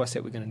foods into us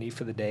that we're going to need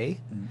for the day,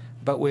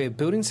 but we're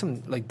building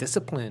some like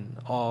discipline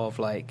of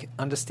like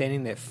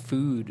understanding that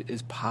food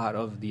is part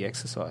of the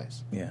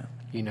exercise. Yeah.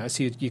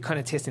 So you're kind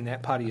of testing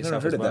that part of yourself.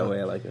 I've heard as well. it that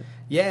way. I like it.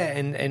 Yeah,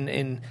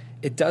 and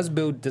it does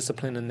build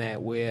discipline in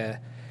that where,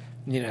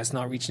 it's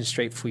not reaching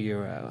straight for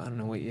your, I don't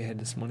know what you had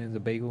this morning,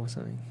 the bagel or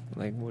something.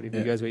 Like, what have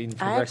you guys were eating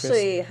for breakfast? I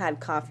actually had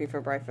coffee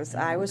for breakfast.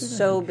 I was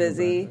so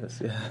busy.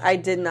 I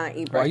did not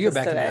eat breakfast Well, you're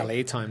back today. in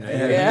LA time now.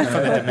 Yeah.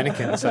 From the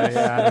Dominican, so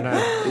yeah, I don't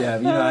know.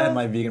 Yeah, I had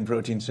my vegan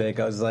protein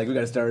shake. I was like, we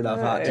got to start it off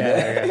hot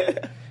today.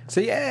 Yeah. So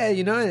yeah,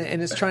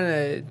 and it's trying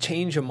to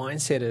change your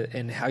mindset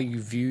and how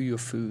you view your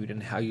food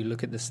and how you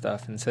look at this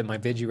stuff. And so my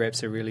veggie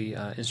wraps are really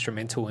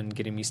instrumental in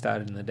getting me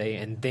started in the day.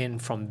 And then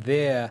from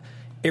there,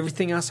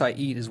 everything else I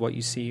eat is what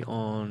you see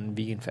on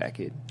Vegan Fat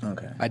Kid.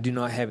 Okay. I do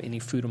not have any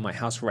food in my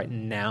house right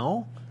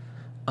now,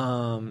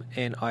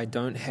 and I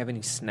don't have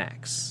any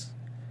snacks.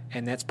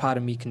 And that's part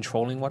of me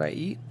controlling what I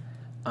eat.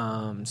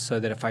 So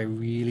that if I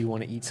really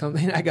want to eat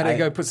something, I gotta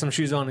go put some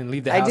shoes on and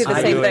leave the house.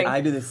 I do the same thing.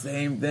 I do the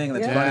same thing.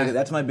 That's funny.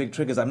 That's my big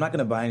trick. Is I'm not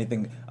gonna buy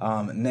anything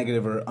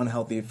negative or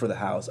unhealthy for the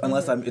house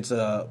unless it's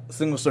a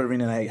single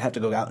serving and I have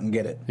to go out and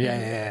get it.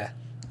 Yeah.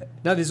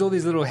 No, there's all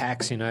these little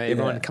hacks,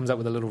 Everyone comes up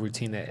with a little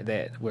routine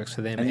that works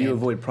for them. And you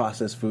avoid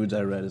processed foods,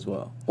 I read, as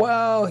well.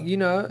 Well,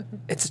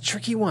 it's a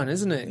tricky one,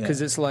 isn't it? Because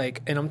it's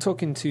like, and I'm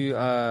talking to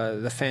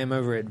the fam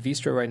over at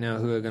Vistro right now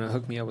who are going to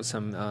hook me up with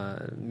some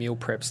meal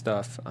prep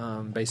stuff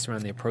based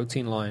around their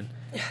protein line.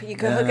 You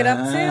can hook it up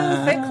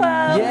too, Fit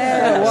Club.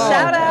 Yeah, well,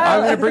 shout out.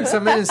 I'm going to bring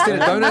some in instead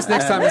of donuts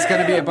next time. It's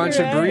going to be a bunch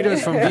of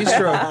burritos from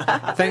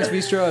Vistro. Thanks,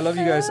 Vistro. I love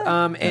you guys.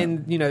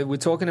 And we're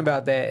talking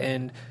about that,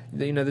 and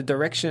the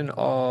direction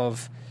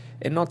of.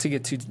 And not to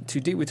get too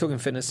deep, we're talking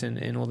fitness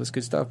and all this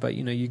good stuff, but,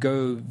 you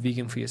go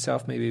vegan for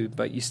yourself maybe,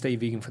 but you stay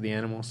vegan for the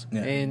animals.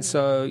 Yeah. And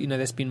so,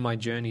 that's been my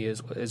journey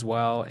as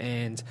well.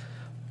 And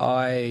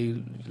I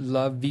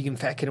love Vegan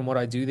Fat Kid and what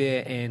I do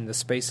there, and the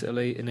space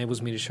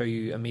enables me to show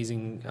you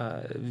amazing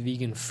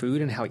vegan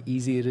food and how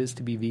easy it is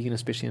to be vegan,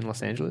 especially in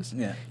Los Angeles.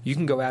 Yeah. You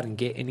can go out and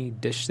get any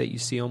dish that you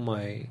see on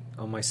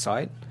my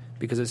site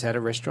because it's at a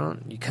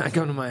restaurant. You can't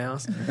go to my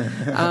house.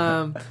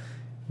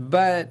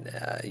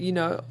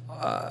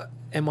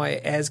 Am I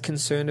as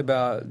concerned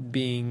about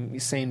being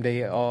same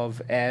day of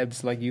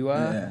abs like you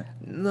are? Yeah.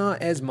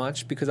 Not as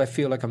much, because I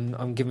feel like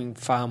I'm giving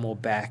far more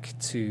back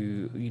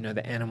to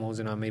the animals,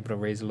 and I'm able to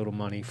raise a little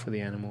money for the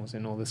animals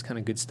and all this kind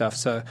of good stuff.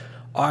 So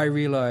I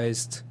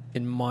realized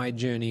in my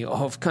journey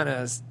of kind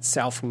of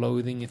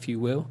self-loathing, if you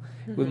will,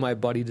 with my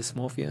body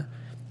dysmorphia,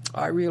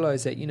 I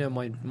realized that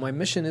my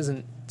mission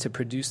isn't to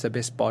produce the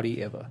best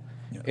body ever.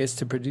 Yeah. It's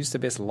to produce the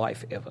best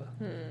life ever,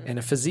 and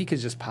a physique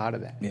is just part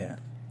of that. Yeah.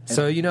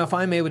 So, if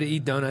I'm able to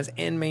eat donuts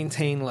and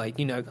maintain,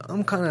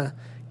 I'm kind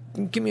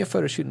of, give me a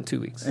photo shoot in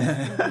 2 weeks.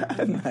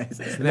 Nice.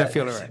 That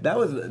feel all right. That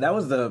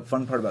was the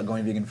fun part about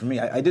going vegan for me.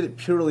 I did it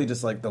purely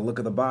just like the look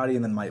of the body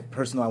and then my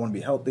personal, I want to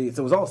be healthy.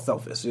 So it was all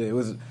selfish. It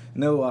was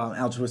no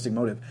altruistic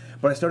motive.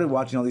 But I started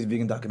watching all these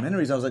vegan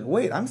documentaries. I was like,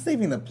 wait, I'm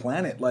saving the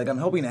planet. Like, I'm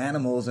helping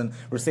animals, and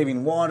we're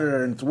saving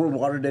water, and it's World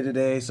Water Day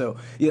today. So,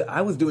 yeah,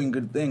 I was doing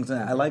good things.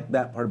 And I like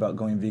that part about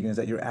going vegan, is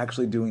that you're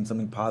actually doing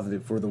something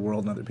positive for the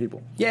world and other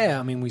people. Yeah,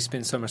 I mean, we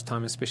spend so much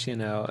time, especially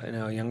in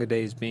our younger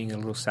days, being a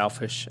little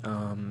selfish.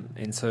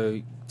 And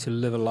so to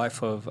live a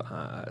life of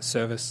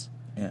service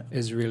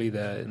is really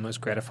the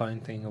most gratifying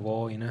thing of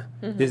all,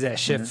 There's that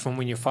shift from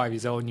when you're 5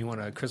 years old and you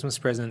want a Christmas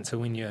present to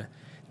when you're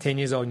 10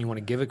 years old and you want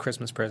to give a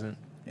Christmas present.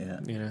 Yeah.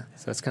 You know,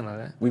 so it's kind of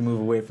like that. We move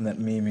away from that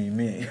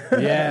me.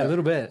 Yeah, a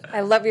little bit.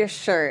 I love your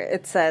shirt.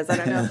 It says, I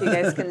don't know if you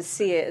guys can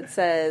see it. It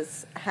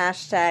says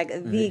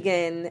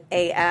 #vegan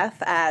AF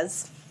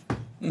as.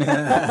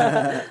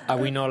 Are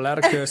we not allowed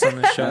to curse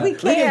on this show? We We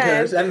can can.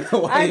 curse. I don't know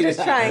why. I'm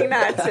just trying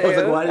not to. I was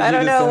like, why did I you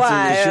don't just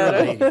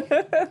know censor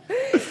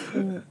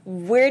why. your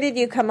Where did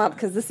you come up?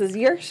 Because this is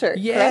your shirt.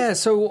 Yeah, correct?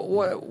 so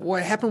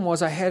what happened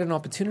was I had an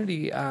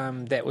opportunity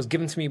that was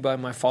given to me by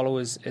my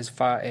followers as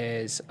far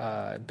as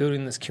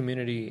building this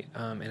community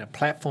and a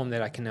platform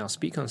that I can now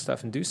speak on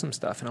stuff and do some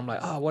stuff. And I'm like,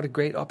 oh, what a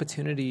great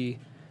opportunity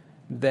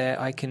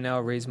that I can now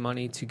raise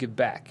money to give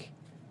back,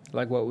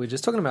 like what we were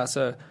just talking about.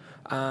 So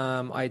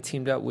I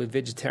teamed up with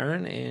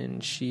Vegetarian,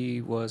 and she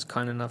was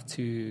kind enough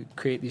to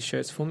create these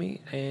shirts for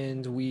me,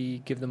 and we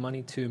give the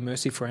money to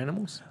Mercy for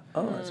Animals.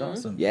 Oh, that's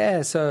awesome.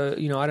 Yeah, so,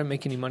 you know, I don't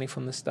make any money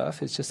from this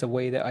stuff. It's just a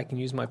way that I can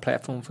use my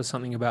platform for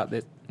something about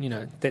that, you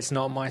know, that's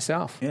not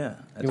myself. Yeah,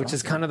 that's which is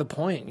awesome. kind of the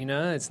point, you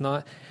know? It's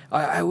not,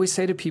 I always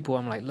say to people,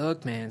 I'm like,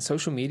 look, man,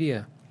 social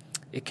media,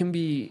 it can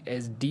be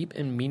as deep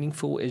and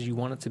meaningful as you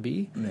want it to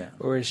be,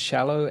 or as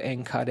shallow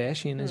and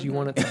Kardashian as you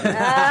want it to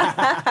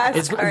be.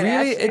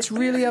 It's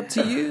really up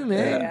to you,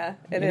 man. Yeah,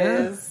 it You know?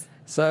 is.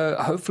 So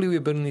hopefully we're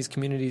building these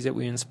communities that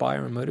we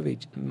inspire and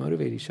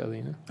motivate each other,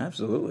 you know?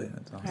 Absolutely.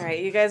 That's awesome. All right,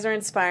 you guys are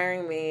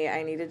inspiring me.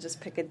 I need to just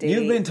pick a date.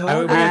 You've been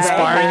talking. We're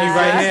inspiring you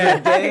right now.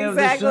 The day of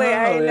the Exactly, show,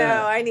 I know.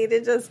 yeah. I need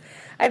to just.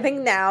 I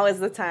think now is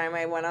the time.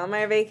 I went on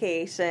my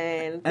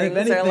vacation. And if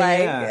Things are anything, like.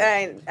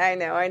 yeah. I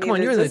know. I need. Come on,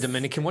 to you're in the just,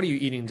 Dominican. What are you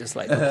eating? Just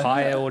like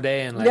papaya all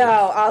day and like. No,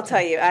 I'll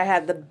tell you. I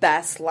had the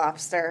best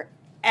lobster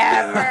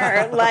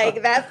ever.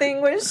 Like that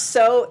thing was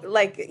so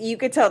like you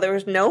could tell there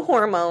was no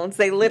hormones.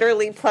 They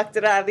literally plucked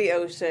it out of the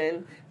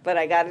ocean. But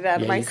I got it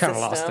out of my you kind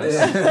of system. lost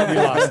us. You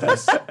lost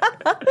us.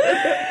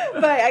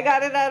 But I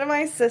got it out of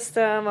my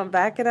system. I'm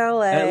back in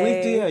LA. At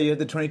least, yeah, you had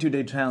the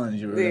 22-day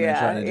challenge you were going to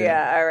try to do.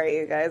 Yeah. All right,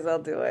 you guys,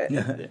 I'll do it.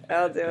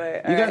 I'll do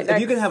it. You All guys, right,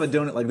 if you can have a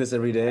donut like this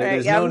every day, All right,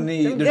 there's yeah, no I'm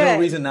need, there's good. no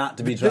reason not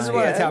to be trying. This is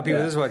what I it. tell people.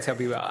 Yeah. This is what I tell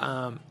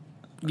people.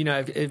 You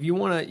know, if you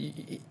want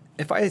to,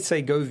 if I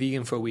say go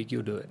vegan for a week,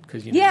 you'll do it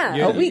because you know,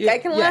 Yeah, a week. I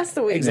can last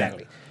a week.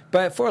 Exactly.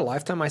 But for a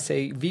lifetime, I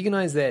say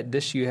veganize that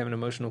dish you have an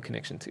emotional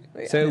connection to.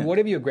 So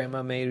whatever your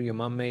grandma made or your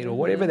mom made or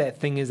whatever that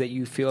thing is that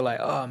you feel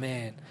like, oh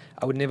man,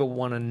 I would never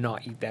want to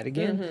not eat that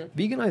again.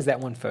 Veganize that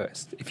one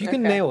first. If you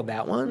can nail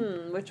that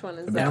one, Which one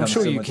is It that? and I'm becomes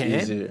sure so you much can.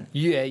 easier.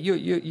 Yeah,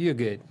 you're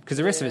good because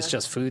the rest of it's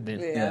just food.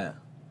 Then Yeah.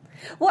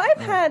 Well,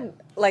 I've had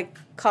like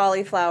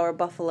cauliflower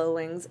buffalo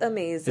wings.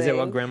 Amazing. is that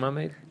what grandma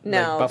made? No,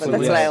 Like but buffalo that's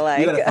wings? what I like.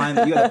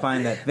 You gotta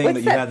find that thing What's that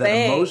you that have that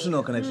thing?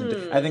 emotional connection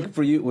to. I think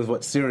for you it was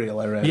what cereal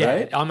I read, Yeah,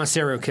 right? I'm a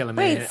serial killer,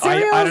 man. Wait,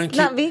 cereal's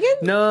not vegan?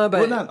 No, but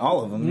Well, not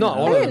all of them. Not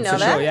you all know. of didn't them, for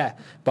know that. sure, yeah.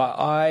 But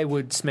I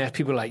would smash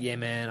people like, yeah,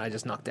 man, I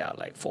just knocked out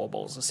like 4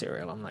 bowls of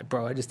cereal. I'm like,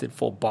 bro, I just did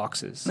 4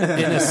 boxes in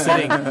a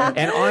sitting.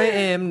 And I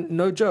am,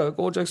 no joke,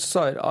 all jokes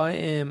aside, I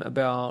am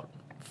about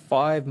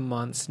 5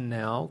 months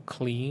now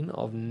clean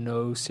of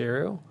no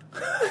cereal.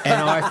 And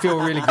I feel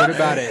really good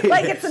about it.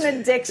 Like it's an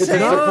addiction.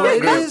 No,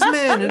 it is,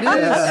 man. It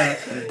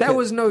is. That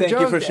was no Thank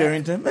joke. you for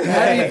sharing, Tim. How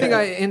do you think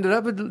I ended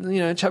up,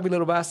 chubby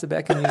little bastard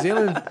back in New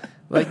Zealand?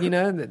 Like,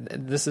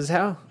 this is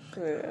how.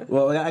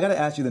 Well, I got to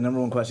ask you the number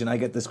one question. I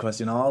get this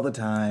question all the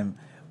time.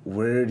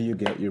 Where do you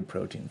get your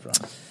protein from?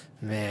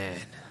 Man,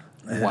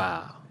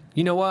 wow.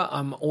 You know what?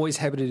 I'm always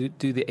happy to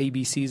do the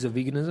ABCs of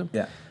veganism.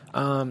 Yeah.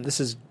 This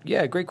is,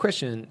 a great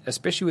question,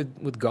 especially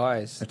with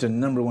guys. That's the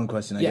number one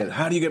question I Yeah. get.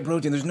 How do you get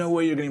protein? There's no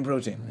way you're getting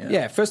protein.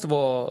 Yeah, first of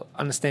all,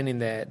 understanding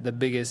that the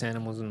biggest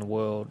animals in the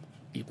world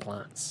eat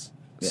plants.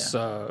 Yeah.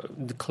 So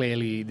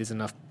clearly there's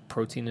enough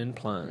protein in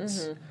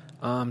plants.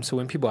 So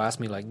when people ask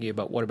me, like, yeah,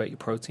 but what about your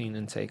protein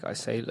intake? I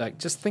say, like,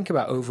 just think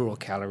about overall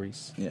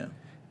calories. Yeah.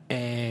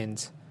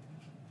 And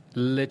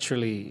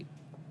literally,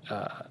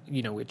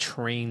 we're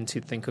trained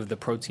to think of the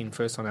protein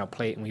first on our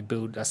plate, and we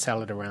build a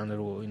salad around it,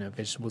 or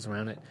vegetables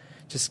around it.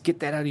 Just get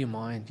that out of your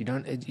mind. You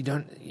don't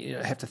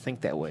have to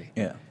think that way.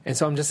 Yeah. And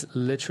so I'm just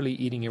literally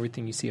eating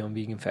everything you see on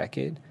Vegan Fat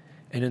Kid.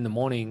 And in the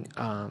morning,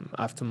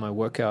 after my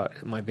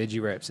workout, my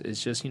veggie wraps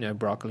is just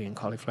broccoli and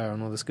cauliflower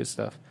and all this good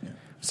stuff. Yeah.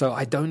 So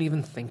I don't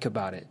even think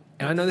about it.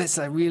 And I know that's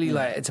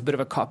it's a bit of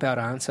a cop-out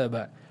answer,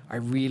 but I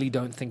really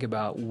don't think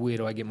about where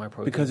do I get my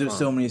protein Because there's from.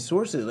 so many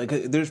sources. Like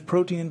there's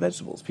protein in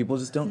vegetables. People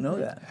just don't know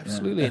that.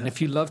 Absolutely. And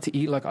if you love to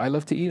eat like I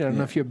love to eat, I don't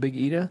know if you're a big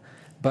eater,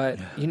 but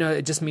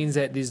it just means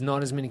that there's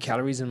not as many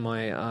calories in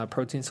my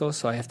protein source,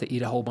 so I have to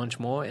eat a whole bunch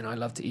more, and I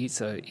love to eat,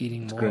 so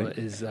eating more great.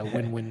 is a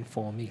win-win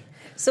for me.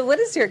 So what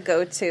is your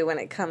go-to when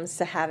it comes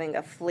to having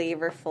a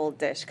flavorful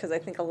dish? Because I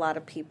think a lot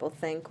of people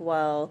think,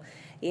 well,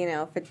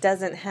 if it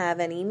doesn't have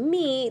any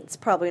meat, it's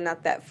probably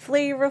not that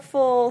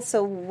flavorful.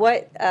 So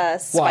what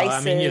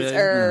spices,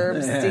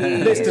 herbs do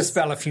you Let's use?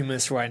 dispel a few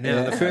myths right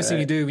now. The first thing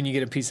you do when you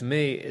get a piece of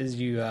meat is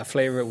you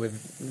flavor it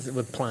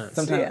with plants.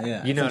 Sometimes,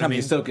 You know what I Sometimes mean?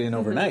 you soak it in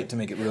overnight to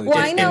make it really Well,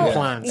 good. I know.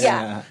 Implants.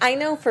 Yeah, I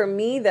know. For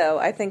me, though,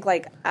 I think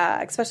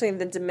especially in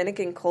the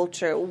Dominican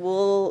culture,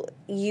 we'll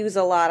use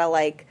a lot of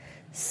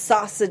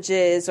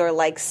sausages or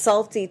like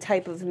salty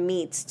type of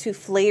meats to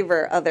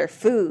flavor other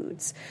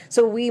foods.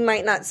 So we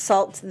might not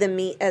salt the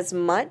meat as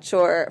much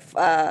or,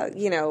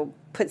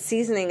 put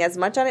seasoning as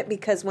much on it,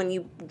 because when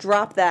you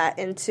drop that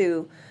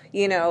into,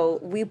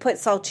 we put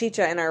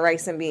salchicha in our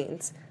rice and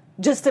beans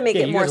just to make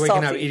it more salty. You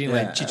guys waking up eating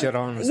like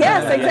chicharron or something.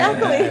 Yes,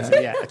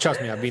 exactly. Yeah,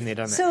 trust me, I've been there,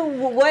 done that. So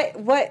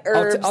what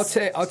herbs?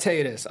 I'll tell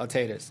you this.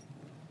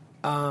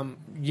 I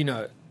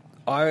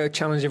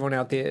challenge everyone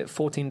out there,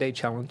 14-day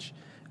challenge.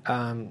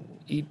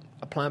 Eat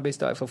a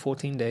plant-based diet for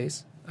 14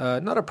 days.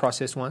 Not a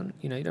processed one.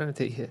 You don't have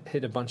to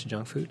hit a bunch of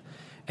junk food.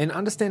 And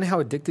understand how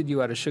addicted you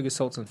are to sugar,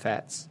 salts, and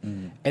fats.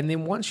 And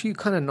then once you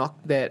kind of knock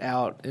that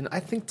out, and I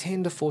think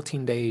 10 to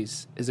 14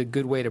 days is a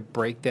good way to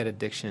break that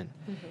addiction.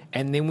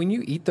 And then when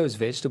you eat those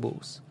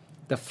vegetables,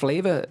 the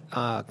flavor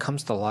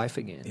comes to life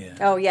again. Yeah.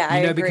 Oh, yeah, I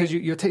agree. Because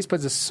your taste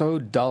buds are so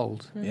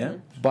dulled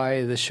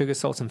by the sugar,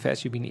 salts, and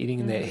fats you've been eating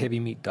in that heavy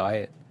meat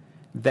diet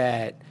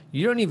that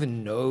you don't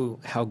even know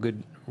how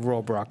good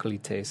raw broccoli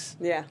tastes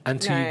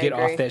until you get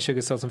off that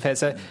sugar, salts, and fat.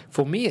 So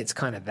for me, it's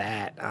kind of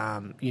that.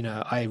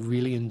 I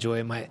really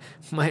enjoy my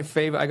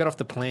favorite. I got off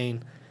the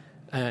plane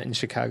in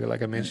Chicago,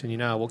 like I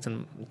mentioned. I walked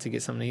in to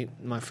get something to eat,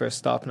 my first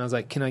stop, and I was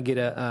like, can I get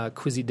a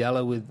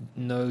Quizidella with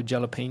no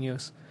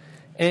jalapenos?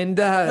 And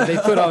they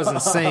thought I was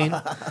insane.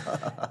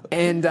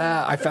 And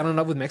I fell in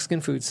love with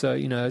Mexican food.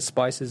 So,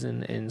 spices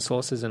and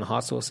sauces and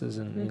hot sauces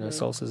and,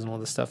 salsas and all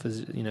this stuff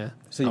is,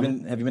 So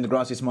have you been to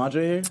Gracias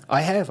Madre here?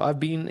 I have. I've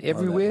been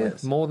everywhere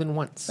more than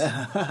once.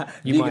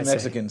 Vegan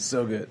Mexican,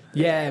 so good.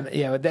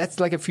 Yeah. That's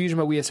like a fusion,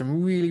 but we have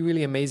some really,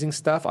 really amazing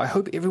stuff. I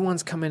hope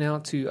everyone's coming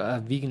out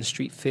to Vegan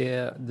Street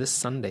Fair this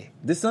Sunday.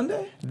 This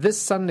Sunday? This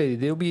Sunday.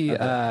 There'll be,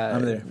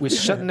 I'm there. we're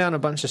shutting down a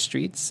bunch of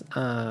streets.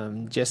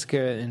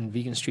 Jessica and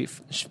Vegan Street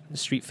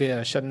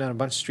Fair shutting down a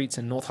bunch of streets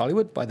in North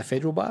Hollywood by the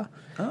Federal Bar.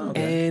 Oh,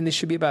 okay. And there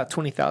should be about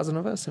 20,000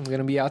 of us, and we're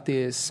going to be out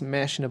there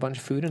smashing a bunch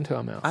of food into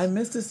our mouths. I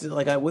missed this. Is it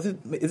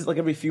like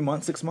every few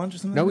months, 6 months or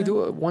something? No, we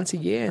do it once a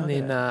year, and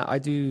then I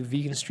do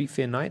Vegan Street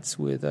Fair nights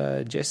with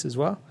Jess as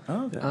well.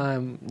 Oh,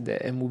 okay.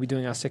 And we'll be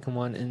doing our second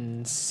one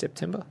in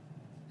September.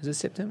 Is it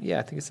September? Yeah,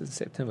 I think it's in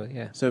September,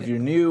 yeah. So if you're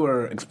new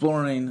or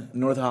exploring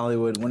North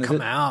Hollywood, when is it?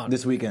 Come out.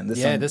 This weekend?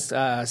 This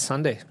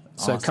Sunday.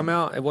 So come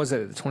out, was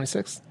it the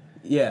 26th?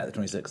 Yeah, the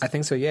 26th. I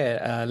think so,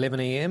 11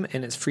 a.m.,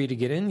 and it's free to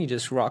get in. You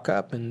just rock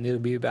up, and there'll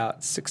be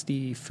about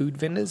 60 food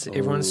vendors. Ooh.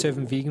 Everyone's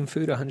serving vegan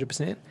food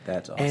 100%.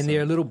 That's awesome. And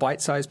there are little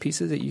bite-sized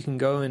pieces that you can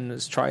go and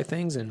just try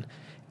things and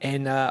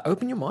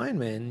open your mind,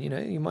 man.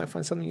 You might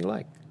find something you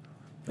like.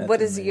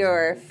 What is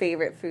your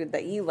favorite food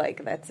that you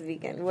like that's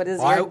vegan? What is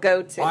your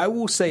go-to? I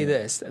will say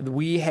this.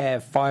 We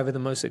have 5 of the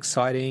most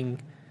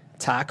exciting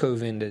taco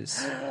vendors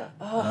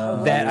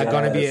that are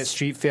going to be at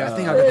Street Fair. I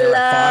think I've got there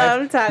at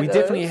 5. Tacos. We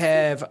definitely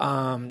have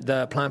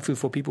the Plant Food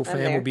for People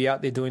fam will be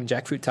out there doing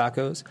jackfruit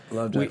tacos.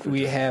 Love jackfruit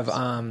we have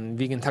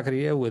Vegan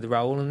Taqueria with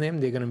Raul and them.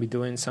 They're going to be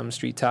doing some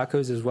street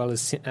tacos, as well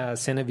as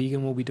Sena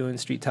Vegan will be doing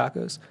street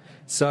tacos.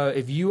 So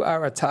if you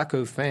are a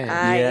taco fan,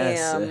 I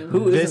am.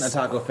 Who isn't a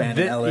taco fan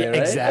in LA, right?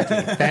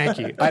 Exactly. Thank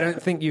you. I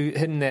don't think you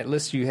hitting that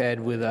list you had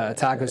with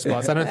taco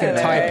spots. I don't think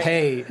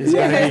Taipei is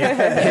going to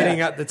be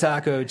hitting up the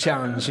taco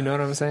challenge. You know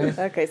what I'm saying?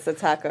 Okay, so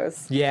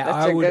tacos.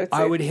 Yeah,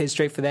 I would head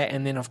straight for that,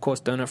 and then of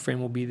course Donut Friend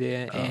will be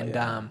there,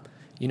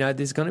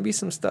 there's going to be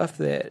some stuff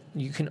that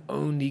you can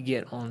only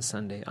get on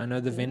Sunday. I know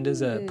the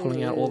vendors are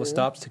pulling out all the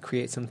stops to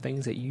create some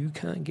things that you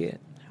can't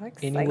get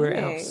anywhere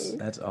else.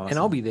 That's awesome. And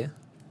I'll be there.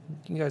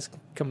 You guys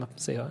come up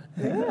and say hi.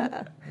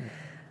 Yeah.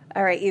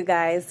 All right, you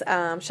guys.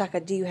 Shaka,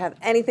 do you have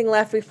anything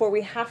left before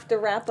we have to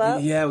wrap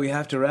up? Yeah, we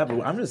have to wrap up.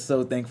 I'm just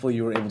so thankful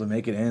you were able to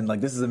make it in. Like,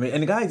 this is amazing.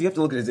 And guys, you have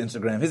to look at his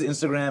Instagram. His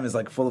Instagram is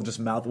like full of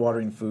just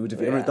mouth-watering foods. If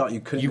you ever thought you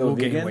couldn't go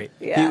vegan,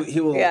 he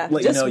will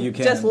let you know you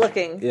can. Just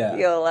looking.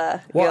 Yeah.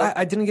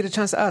 I didn't get a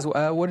chance to ask.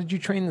 What did you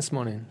train this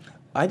morning?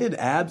 I did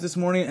abs this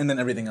morning and then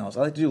everything else.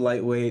 I like to do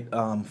lightweight,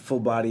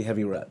 full body,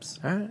 heavy reps.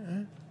 All right.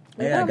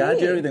 Yeah, I got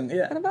you everything.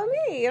 Yeah. What about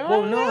me?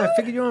 I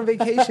figured you were on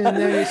vacation and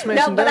then you're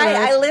smashing No, but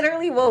I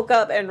literally woke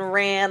up and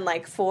ran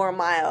like 4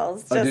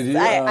 miles. Did you?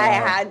 I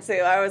had to.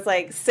 I was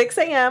like 6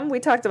 a.m. We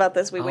talked about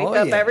this. We wake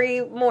up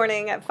every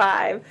morning at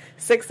 5,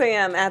 6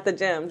 a.m. at the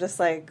gym. Just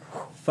like...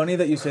 Funny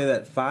that you say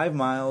that. 5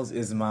 miles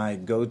is my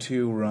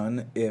go-to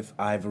run if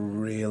I've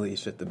really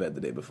shit the bed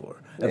the day before.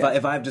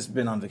 If I've just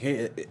been on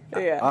vacation,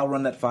 I'll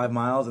run that 5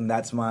 miles, and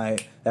that's my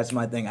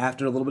thing.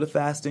 After a little bit of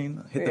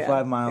fasting, hit the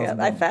 5 miles. Yeah,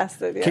 I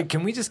fasted. Yeah.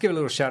 Can we just give a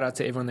little shout out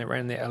to everyone that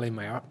ran the LA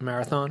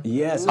Marathon?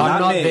 Yes,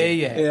 I'm not me. there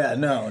yet. Yeah,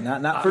 no,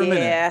 not for a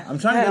minute. I'm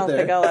trying to get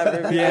there. I don't think I'll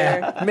ever be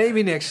there.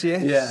 Maybe next year.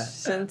 Yeah,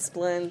 shin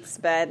splints,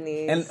 bad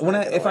knees. And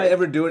if I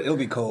ever do it, it'll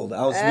be cold.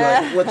 I'll just be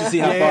like, let's just see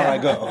how far I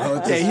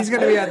go. He's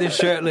gonna be out there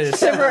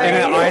shirtless in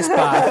an ice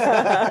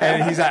bath,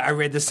 and he's like, I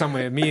read this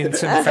somewhere. Me and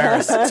Tim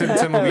Ferriss.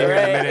 Tim will be here in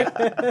a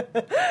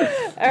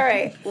minute. All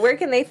right, where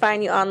can they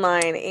find you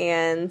online?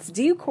 And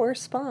do you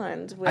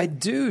correspond with... I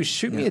do.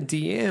 Shoot me a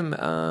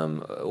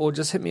DM, or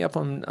just hit me up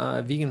on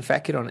Vegan Fat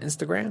Kid on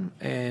Instagram,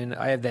 and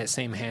I have that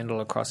same handle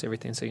across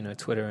everything, so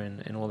Twitter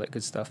and all that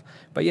good stuff.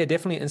 But yeah,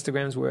 definitely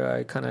Instagram's where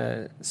I kind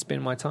of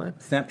spend my time.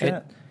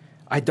 Snapchat?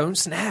 I don't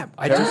snap.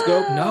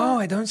 Periscope? No,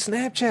 I don't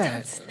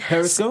Snapchat.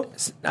 Periscope?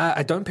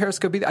 I don't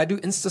Periscope either. I do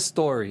Insta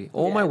Story.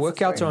 All my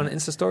workouts are on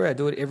Insta Story. I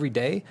do it every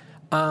day.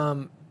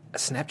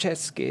 Snapchat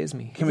scares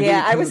me.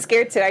 I was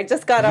scared too. I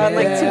just got on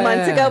like 2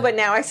 months ago, but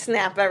now I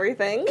snap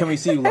everything. Can we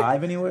see you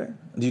live anywhere?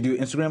 Do you do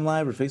Instagram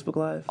Live or Facebook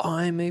Live?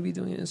 I may be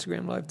doing an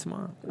Instagram Live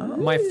tomorrow.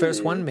 My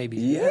first one, maybe.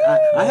 Yeah,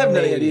 I haven't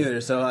done it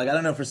either. So like, I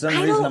don't know. For some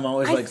reason, I'm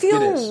always like skittish.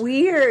 I feel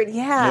weird.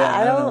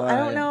 I don't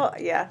why. know.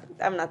 Yeah,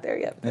 I'm not there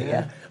yet. But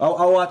yeah.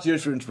 I'll watch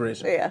yours for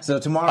inspiration. Yeah. So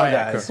tomorrow,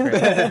 guys. Cool.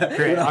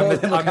 Great.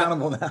 I'm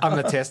accountable now. I'm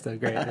the tester.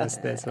 Great. That's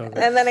all good.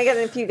 And then again,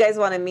 if you guys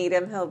want to meet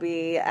him, he'll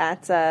be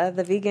at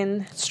the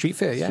vegan Street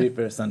Fair. Yeah. Street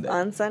Fair Sunday.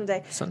 On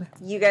Sunday.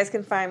 You guys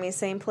can find me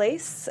same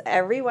place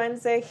every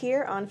Wednesday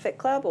here on Fit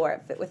Club or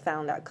at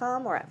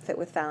fitwithfallon.com or at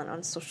fitwithfallon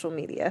on social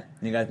media.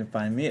 You guys can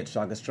find me at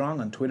Shaka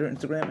Strong on Twitter,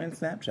 Instagram, and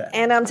Snapchat.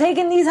 And I'm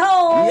taking these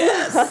home.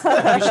 Yes.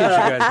 Appreciate you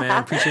guys,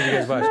 man. Appreciate you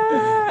guys much.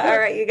 All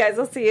right, you guys.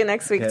 I'll see you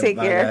next week. Take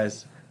bye, care.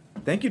 Guys.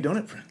 Thank you,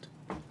 Donut Friend.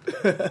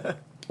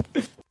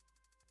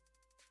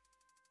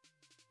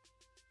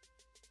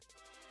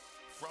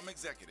 From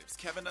executives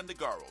Kevin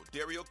Undergaro,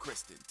 Dario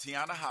Kristen,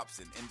 Tiana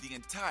Hobson, and the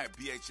entire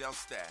BHL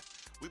staff,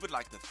 we would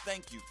like to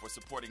thank you for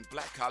supporting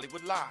Black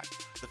Hollywood Live,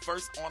 the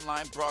first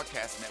online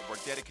broadcast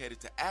network dedicated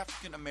to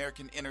African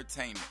American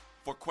entertainment.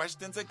 For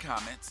questions and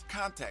comments,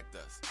 contact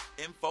us.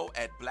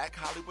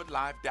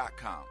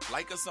 info@blackhollywoodlive.com.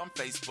 Like us on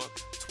Facebook,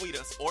 tweet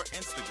us, or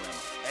Instagram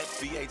at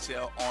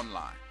BHL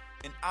Online.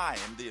 And I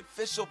am the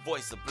official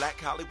voice of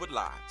Black Hollywood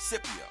Live,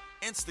 Scipio.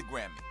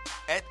 Instagram me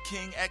at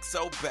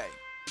KingXOBay.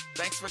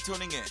 Thanks for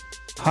tuning in.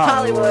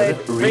 Hollywood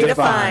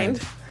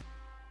Redefined.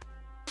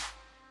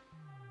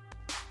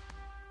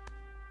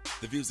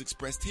 The views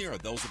expressed here are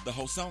those of the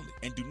host only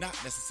and do not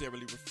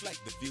necessarily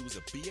reflect the views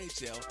of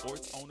BHL or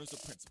its owners or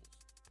principals.